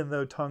mentioned, even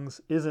though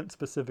tongues isn't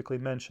specifically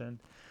mentioned.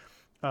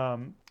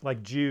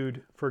 Like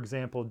Jude, for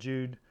example.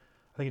 Jude,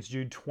 I think it's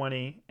Jude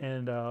 20.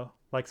 And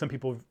like some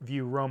people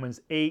view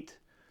Romans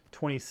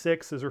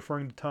 8:26 as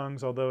referring to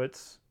tongues, although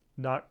it's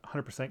not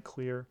 100%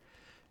 clear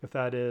if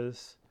that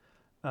is.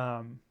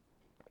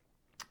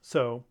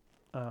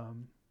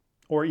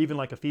 Or even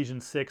like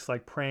Ephesians 6,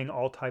 like praying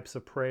all types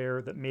of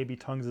prayer, that maybe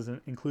tongues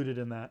isn't included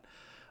in that.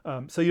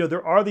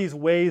 There are these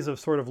ways of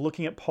sort of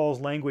looking at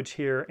Paul's language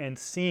here and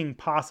seeing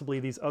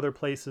possibly these other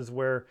places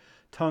where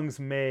tongues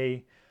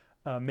may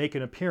make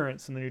an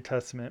appearance in the New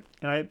Testament.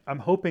 And I'm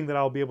hoping that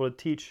I'll be able to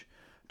teach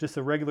just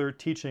a regular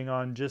teaching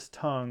on just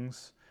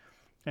tongues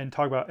and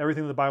talk about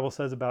everything the Bible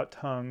says about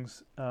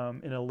tongues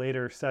in a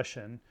later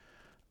session.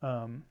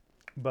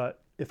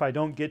 But if I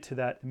don't get to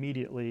that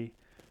immediately,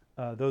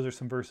 those are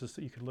some verses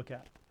that you could look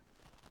at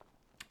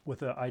with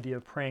the idea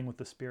of praying with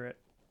the Spirit.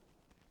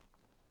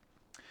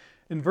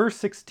 In verse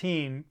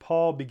 16,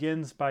 Paul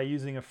begins by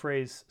using a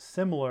phrase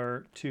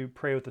similar to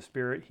pray with the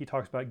Spirit. He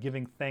talks about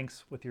giving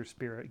thanks with your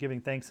spirit. Giving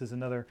thanks is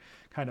another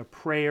kind of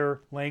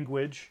prayer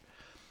language.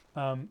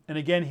 And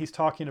again, he's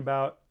talking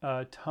about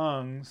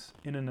tongues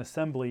in an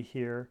assembly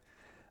here.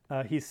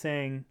 He's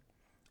saying,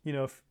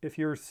 if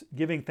you're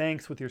giving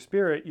thanks with your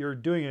spirit, you're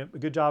doing a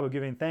good job of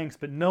giving thanks,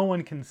 but no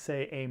one can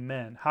say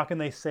amen. How can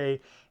they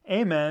say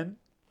amen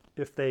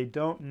if they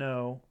don't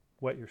know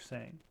what you're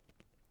saying?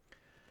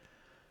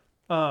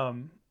 A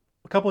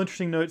couple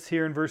interesting notes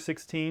here in verse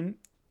 16.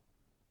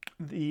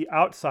 The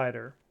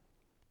outsider.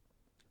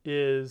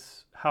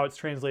 is how it's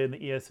translated in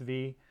the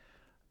ESV.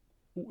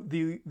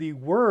 The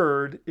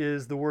word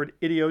is the word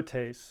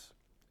idiotes.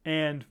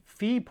 And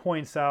Fee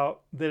points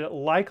out that it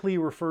likely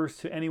refers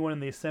to anyone in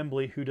the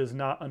assembly who does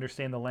not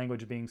understand the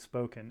language being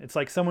spoken. It's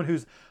like someone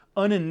who's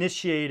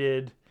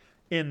uninitiated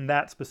in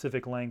that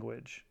specific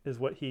language is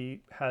what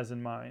he has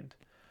in mind.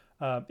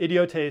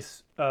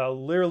 Idiotes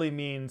literally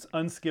means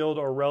unskilled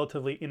or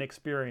relatively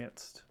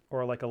inexperienced,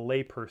 or like a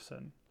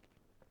layperson.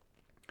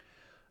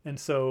 And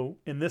so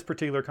in this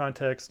particular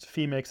context,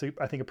 Fee makes,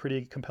 I think, a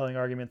pretty compelling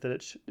argument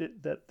that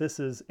that this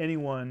is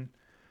anyone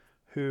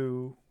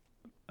who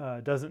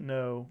doesn't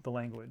know the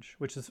language,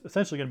 which is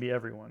essentially going to be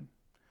everyone,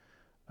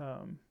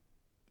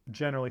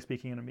 generally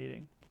speaking, in a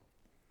meeting.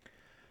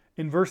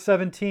 In verse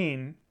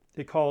 17,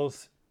 it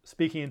calls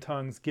speaking in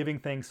tongues giving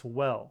thanks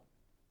well.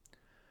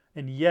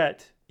 And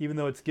yet, even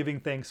though it's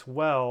giving thanks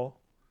well,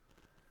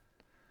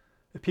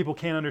 if people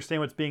can't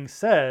understand what's being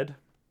said,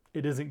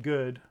 it isn't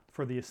good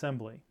for the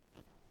assembly.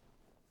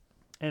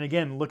 And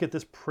again, look at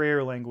this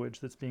prayer language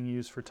that's being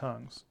used for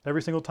tongues.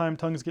 Every single time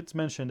tongues gets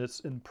mentioned, it's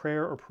in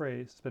prayer or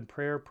praise. It's been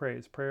prayer,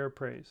 praise, prayer,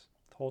 praise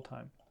the whole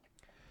time.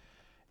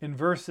 In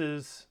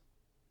verses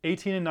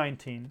 18 and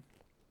 19,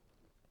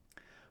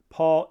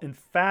 Paul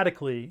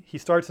he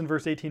starts in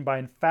verse 18 by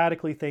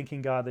emphatically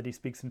thanking God that he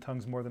speaks in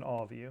tongues more than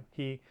all of you.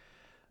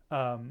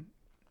 But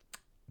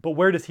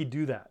where does he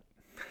do that?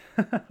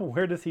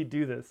 Where does he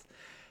do this?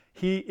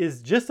 He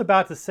is just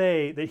about to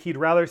say that he'd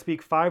rather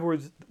speak 5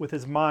 words with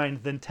his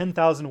mind than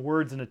 10,000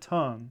 words in a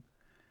tongue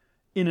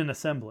in an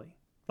assembly.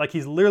 Like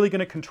he's literally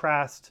going to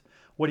contrast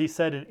what he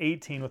said in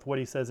 18 with what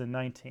he says in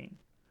 19.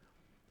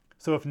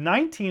 So if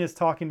 19 is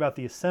talking about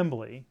the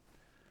assembly,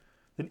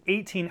 then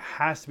 18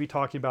 has to be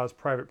talking about his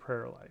private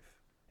prayer life.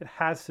 It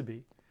has to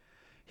be.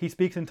 He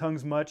speaks in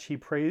tongues much. He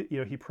prays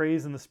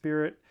in the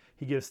Spirit.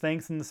 He gives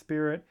thanks in the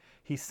Spirit.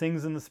 He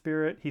sings in the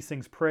Spirit. He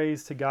sings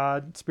praise to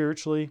God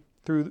spiritually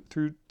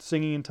through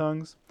singing in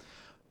tongues.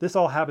 This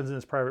all happens in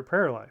his private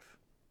prayer life.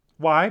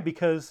 Why?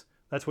 Because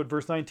that's what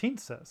verse 19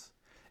 says.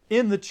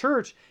 In the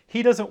church,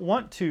 he doesn't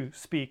want to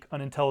speak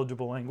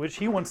unintelligible language.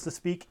 He wants to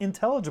speak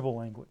intelligible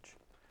language.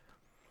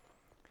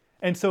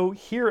 And so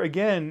here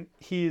again,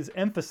 he's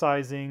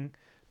emphasizing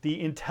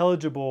the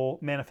intelligible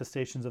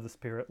manifestations of the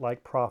Spirit,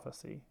 like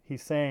prophecy.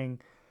 He's saying,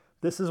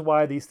 this is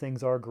why these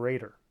things are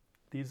greater.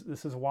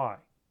 This is why.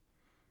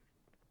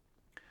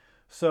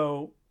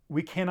 So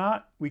we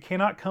cannot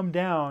come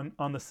down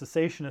on the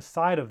cessationist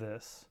side of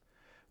this,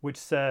 which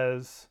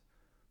says,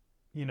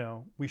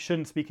 we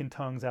shouldn't speak in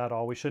tongues at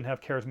all. We shouldn't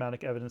have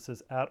charismatic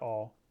evidences at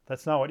all.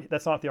 That's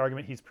not the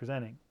argument he's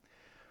presenting.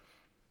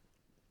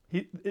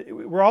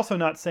 We're also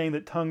not saying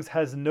that tongues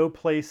has no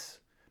place,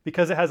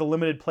 because it has a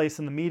limited place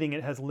in the meeting,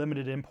 it has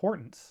limited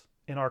importance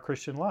in our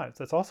Christian lives.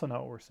 That's also not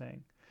what we're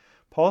saying.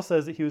 Paul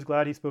says that he was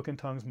glad he spoke in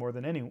tongues more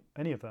than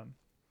any of them.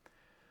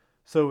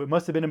 So it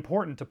must have been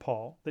important to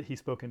Paul that he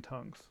spoke in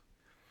tongues.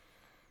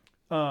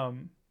 So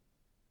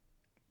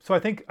I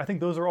think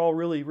those are all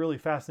really, really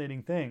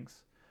fascinating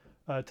things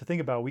to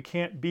think about. We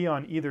can't be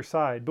on either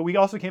side, but we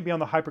also can't be on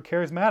the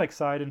hypercharismatic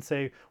side and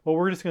say, well,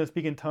 we're just going to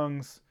speak in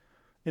tongues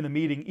in the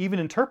meeting, even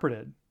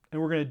interpreted, and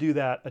we're going to do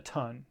that a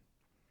ton.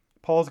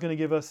 Paul's going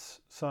to give us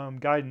some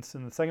guidance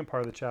in the second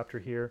part of the chapter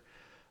here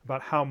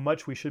about how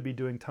much we should be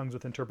doing tongues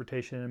with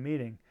interpretation in a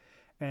meeting.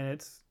 And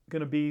it's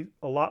going to be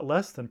a lot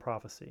less than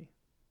prophecy.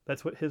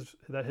 That's what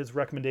his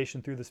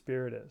recommendation through the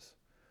Spirit is,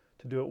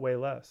 to do it way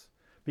less.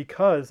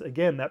 Because,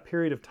 again, that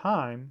period of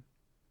time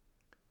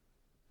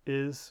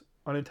is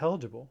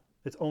unintelligible.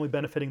 It's only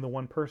benefiting the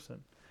one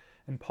person.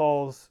 And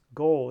Paul's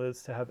goal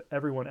is to have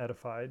everyone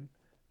edified,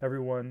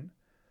 everyone,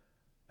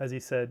 as he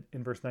said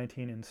in verse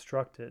 19,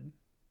 instructed.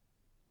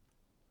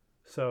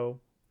 So,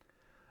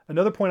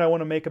 another point I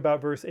want to make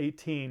about verse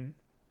 18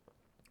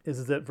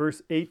 is that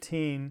verse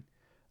 18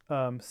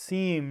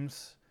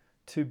 seems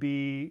to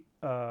be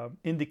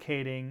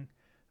indicating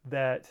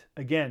that,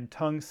 again,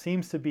 tongues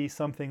seems to be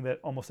something that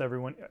almost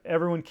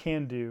everyone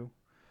can do.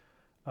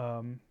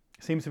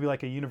 Seems to be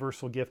like a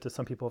universal gift, as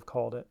some people have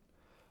called it.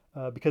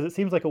 Because it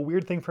seems like a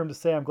weird thing for him to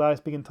say, I'm glad I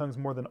speak in tongues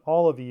more than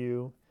all of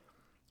you.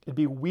 It'd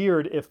be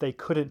weird if they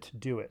couldn't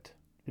do it.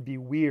 It'd be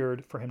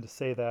weird for him to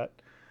say that.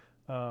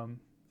 It'd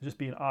just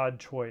be an odd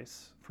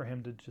choice for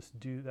him to just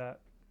do that.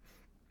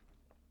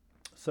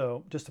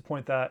 So just to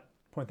point that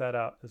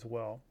out as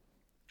well.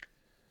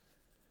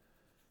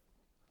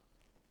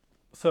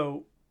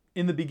 So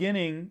in the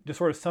beginning, just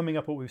sort of summing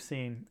up what we've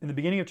seen, in the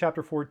beginning of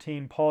chapter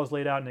 14, Paul has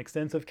laid out an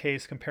extensive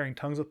case comparing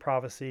tongues with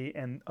prophecy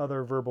and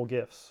other verbal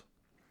gifts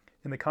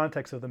in the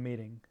context of the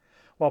meeting.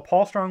 While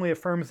Paul strongly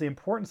affirms the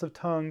importance of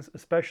tongues,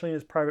 especially in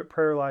his private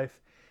prayer life,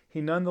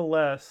 he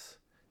nonetheless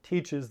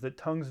teaches that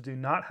tongues do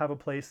not have a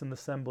place in the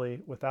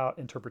assembly without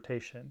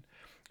interpretation.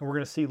 And we're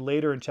going to see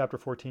later in chapter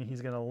 14,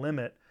 he's going to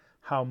limit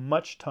how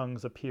much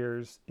tongues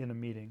appears in a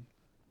meeting.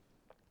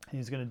 And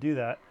he's going to do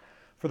that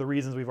for the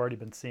reasons we've already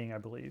been seeing, I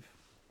believe.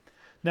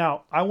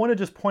 Now, I want to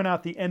just point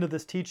out the end of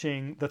this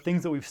teaching, the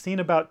things that we've seen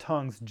about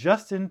tongues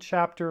just in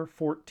chapter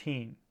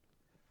 14.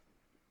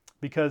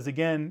 Because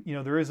again,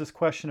 there is this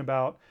question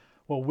about,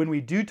 Well, when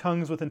we do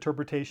tongues with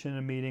interpretation in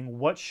a meeting,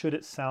 what should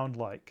it sound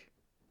like?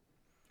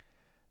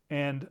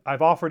 And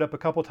I've offered up a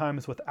couple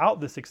times without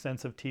this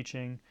extensive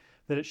teaching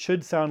that it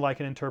should sound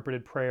like an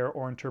interpreted prayer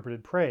or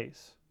interpreted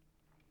praise.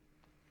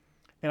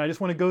 And I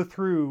just want to go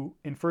through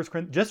in 1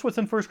 Corinthians, just what's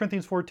in 1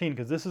 Corinthians 14,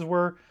 because this is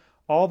where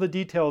all the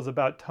details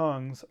about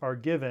tongues are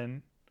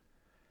given.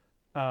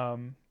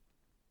 Here's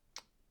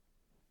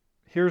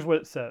what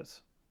it says.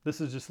 This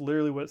is just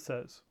literally what it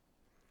says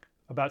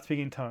about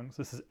speaking tongues.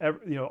 This is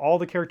all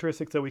the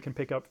characteristics that we can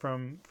pick up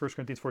from 1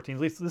 Corinthians 14.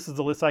 At least this is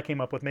the list I came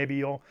up with. Maybe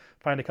you'll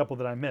find a couple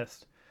that I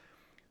missed.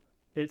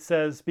 It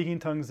says speaking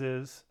tongues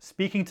is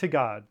speaking to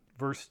God,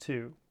 verse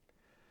 2.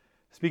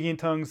 Speaking in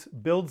tongues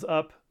builds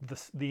up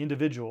the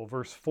individual,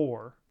 verse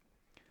 4.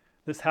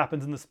 This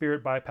happens in the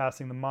spirit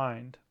bypassing the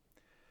mind.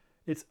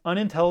 It's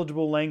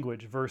unintelligible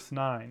language, verse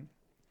 9.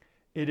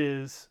 It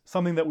is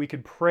something that we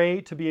could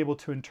pray to be able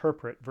to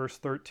interpret, verse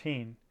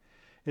 13.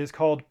 It is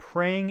called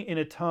praying in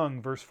a tongue,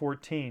 verse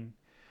 14.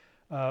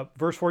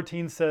 Verse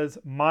 14 says,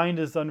 mind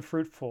is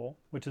unfruitful,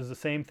 which is the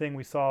same thing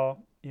we saw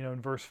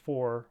in verse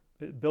 4.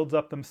 It builds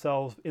up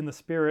themselves in the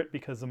spirit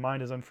because the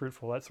mind is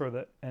unfruitful. That's sort of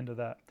the end of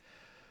that.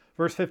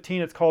 Verse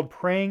 15, it's called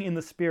praying in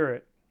the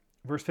Spirit.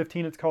 Verse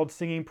 15, it's called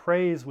singing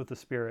praise with the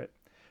Spirit.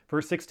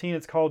 Verse 16,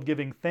 it's called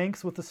giving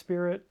thanks with the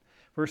Spirit.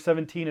 Verse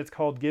 17, it's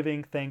called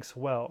giving thanks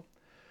well.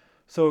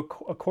 So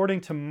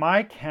according to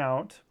my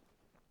count,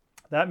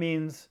 that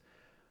means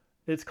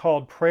it's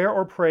called prayer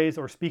or praise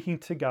or speaking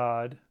to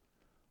God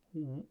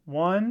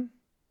 1,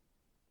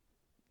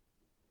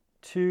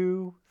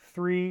 2,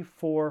 3,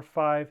 4,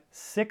 5,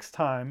 6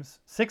 times.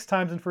 6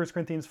 times in 1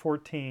 Corinthians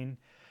 14.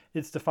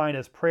 It's defined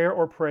as prayer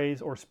or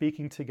praise or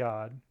speaking to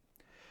God.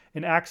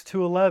 In Acts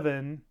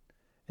 2:11,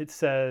 it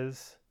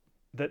says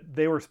that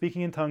they were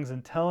speaking in tongues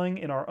and telling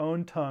in our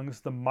own tongues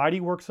the mighty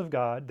works of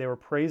God. They were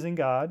praising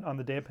God on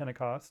the day of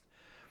Pentecost.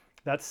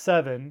 That's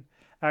 7.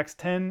 Acts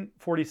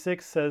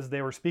 10:46 says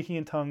they were speaking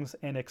in tongues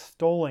and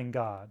extolling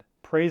God,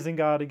 praising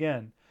God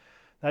again.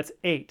 That's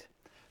 8.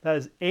 That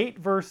is 8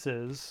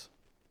 verses.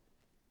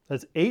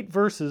 That's 8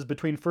 verses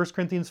between 1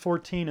 Corinthians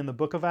 14 and the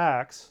book of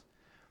Acts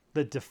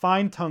that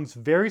define tongues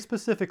very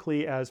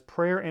specifically as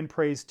prayer and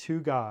praise to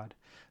God.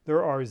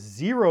 There are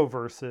 0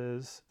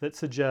 verses that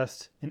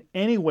suggest in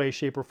any way,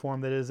 shape, or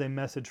form that it is a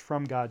message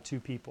from God to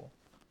people.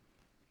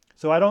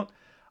 So I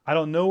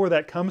don't know where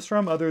that comes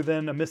from other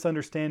than a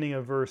misunderstanding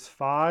of verse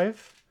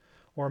 5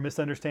 or a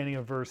misunderstanding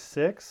of verse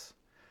 6.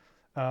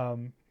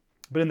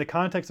 But in the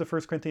context of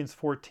 1 Corinthians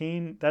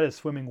 14, that is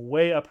swimming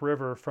way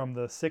upriver from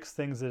the 6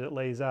 things that it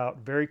lays out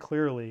very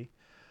clearly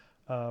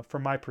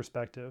from my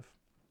perspective.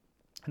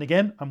 And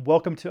again, I'm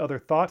welcome to other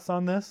thoughts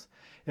on this.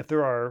 If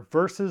there are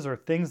verses or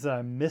things that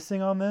I'm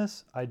missing on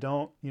this, I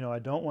don't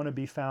want to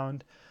be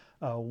found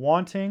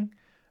wanting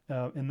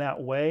in that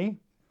way.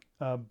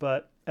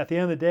 But at the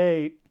end of the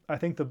day, I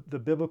think the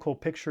biblical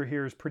picture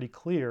here is pretty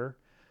clear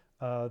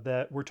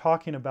that we're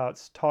talking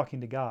about talking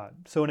to God.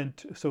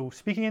 So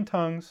speaking in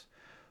tongues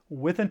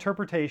with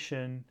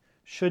interpretation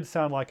should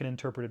sound like an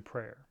interpreted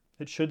prayer.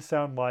 It should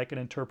sound like an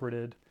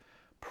interpreted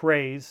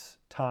praise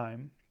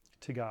time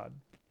to God.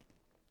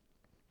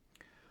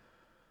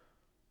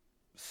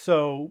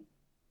 So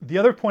the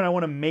other point I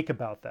want to make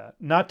about that,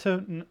 not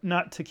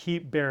to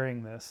keep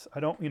bearing this.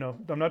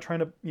 I'm not trying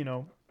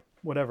to,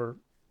 whatever,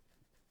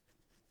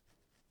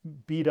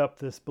 beat up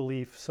this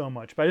belief so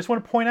much. But I just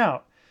want to point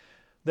out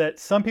that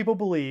some people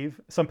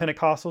believe, some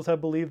Pentecostals have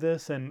believed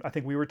this, and I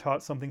think we were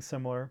taught something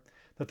similar,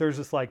 that there's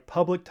this like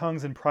public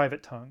tongues and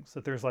private tongues,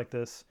 that there's like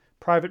this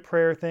private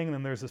prayer thing, and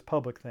then there's this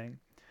public thing.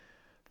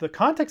 The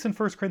context in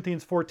 1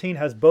 Corinthians 14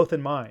 has both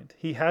in mind.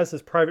 He has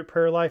his private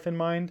prayer life in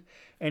mind,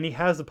 and he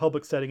has the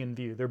public setting in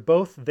view. They're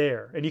both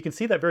there. And you can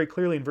see that very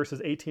clearly in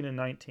verses 18 and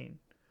 19.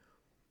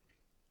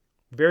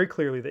 Very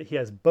clearly that he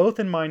has both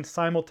in mind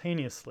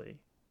simultaneously.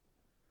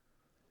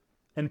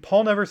 And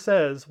Paul never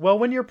says, well,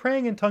 when you're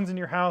praying in tongues in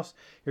your house,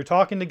 you're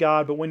talking to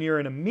God, but when you're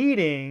in a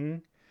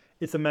meeting,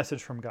 it's a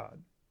message from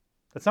God.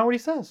 That's not what he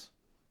says.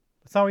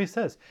 That's not what he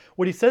says.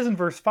 What he says in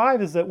verse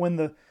 5 is that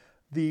when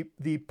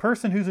the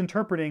person who's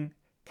interpreting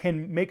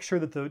can make sure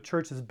that the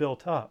church is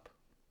built up.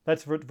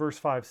 That's what verse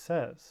 5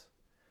 says.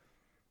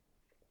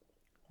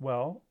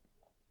 Well,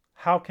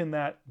 how can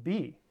that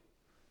be?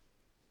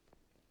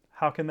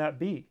 How can that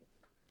be?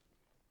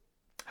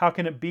 How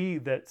can it be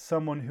that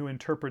someone who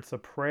interprets a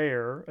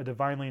prayer, a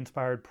divinely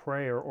inspired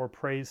prayer or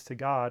praise to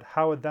God,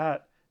 how would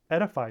that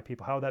edify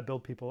people? How would that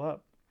build people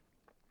up?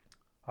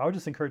 I would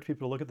just encourage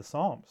people to look at the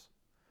Psalms.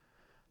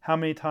 How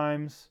many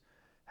times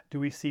do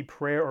we see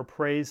prayer or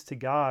praise to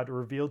God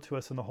revealed to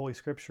us in the Holy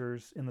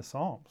Scriptures in the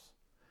Psalms?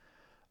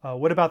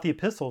 What about the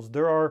epistles?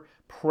 There are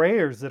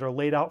prayers that are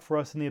laid out for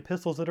us in the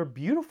epistles that are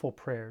beautiful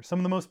prayers. Some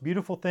of the most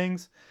beautiful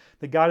things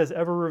that God has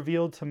ever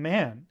revealed to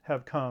man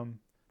have come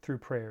through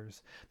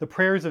prayers. The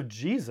prayers of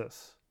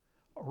Jesus,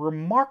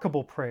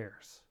 remarkable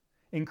prayers,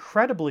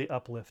 incredibly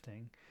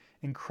uplifting,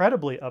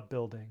 incredibly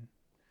upbuilding.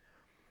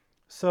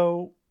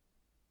 So,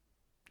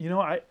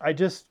 I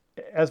just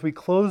as we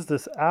close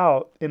this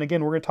out, and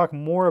again, we're going to talk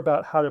more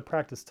about how to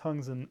practice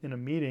tongues in a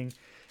meeting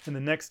in the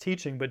next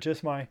teaching, but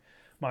just my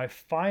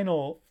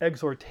final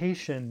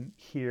exhortation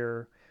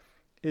here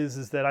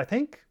is that I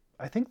think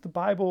the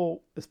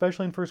Bible,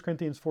 especially in 1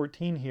 Corinthians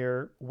 14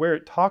 here, where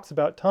it talks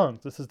about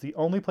tongues, this is the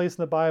only place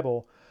in the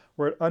Bible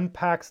where it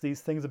unpacks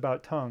these things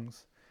about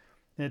tongues.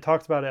 And it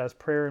talks about it as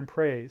prayer and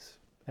praise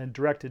and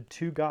directed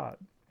to God.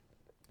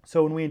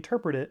 So when we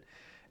interpret it,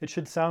 it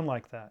should sound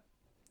like that.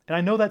 And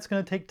I know that's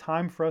going to take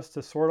time for us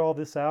to sort all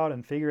this out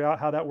and figure out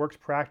how that works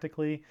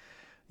practically.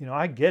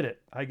 I get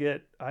it.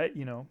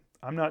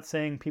 I'm not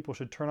saying people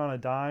should turn on a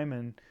dime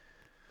and,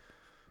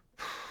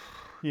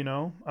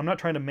 I'm not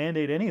trying to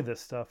mandate any of this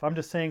stuff. I'm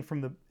just saying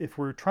if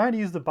we're trying to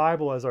use the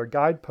Bible as our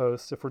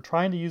guideposts, if we're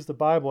trying to use the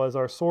Bible as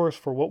our source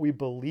for what we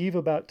believe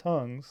about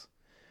tongues,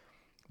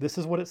 this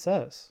is what it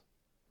says.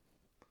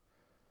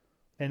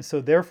 And so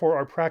therefore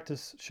our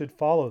practice should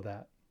follow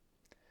that.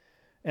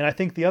 And I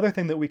think the other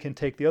thing that we can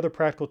take, the other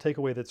practical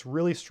takeaway that's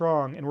really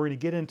strong, and we're going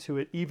to get into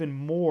it even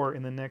more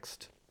in the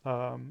next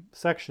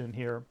section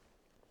here,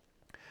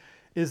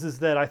 is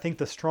that I think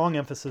the strong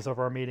emphasis of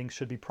our meetings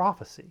should be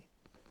prophecy,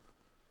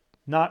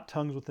 not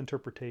tongues with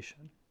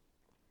interpretation,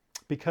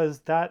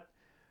 because that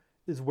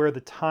is where the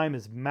time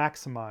is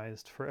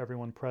maximized for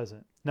everyone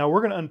present. Now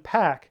we're going to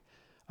unpack,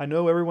 I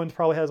know everyone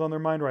probably has on their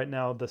mind right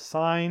now, the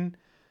sign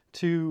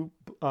to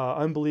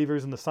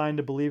unbelievers and the sign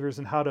to believers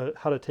and how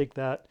to take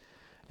that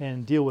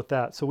and deal with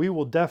that. So we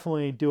will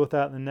definitely deal with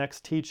that in the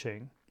next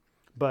teaching.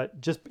 But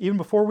just even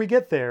before we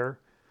get there,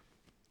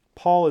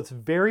 Paul is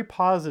very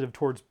positive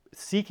towards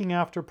seeking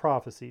after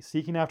prophecy,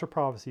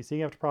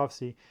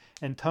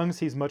 and tongues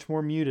he's much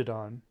more muted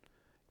on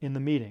in the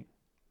meeting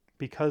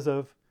because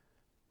of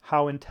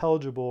how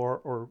intelligible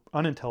or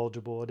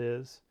unintelligible it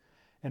is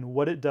and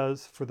what it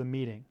does for the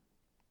meeting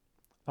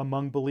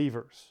among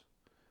believers.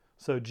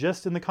 So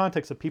just in the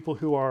context of people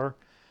who are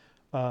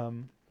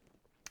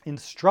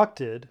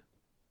instructed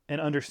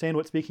and understand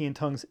what speaking in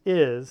tongues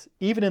is,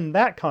 even in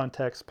that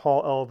context,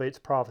 Paul elevates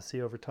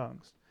prophecy over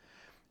tongues.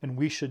 And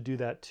we should do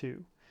that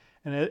too.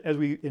 And as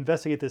we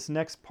investigate this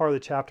next part of the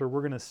chapter,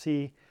 we're going to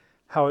see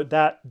how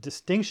that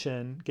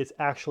distinction gets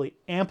actually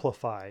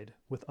amplified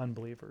with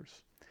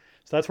unbelievers.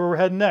 So that's where we're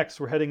heading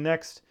next. We're heading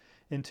next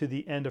into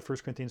the end of 1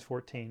 Corinthians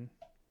 14.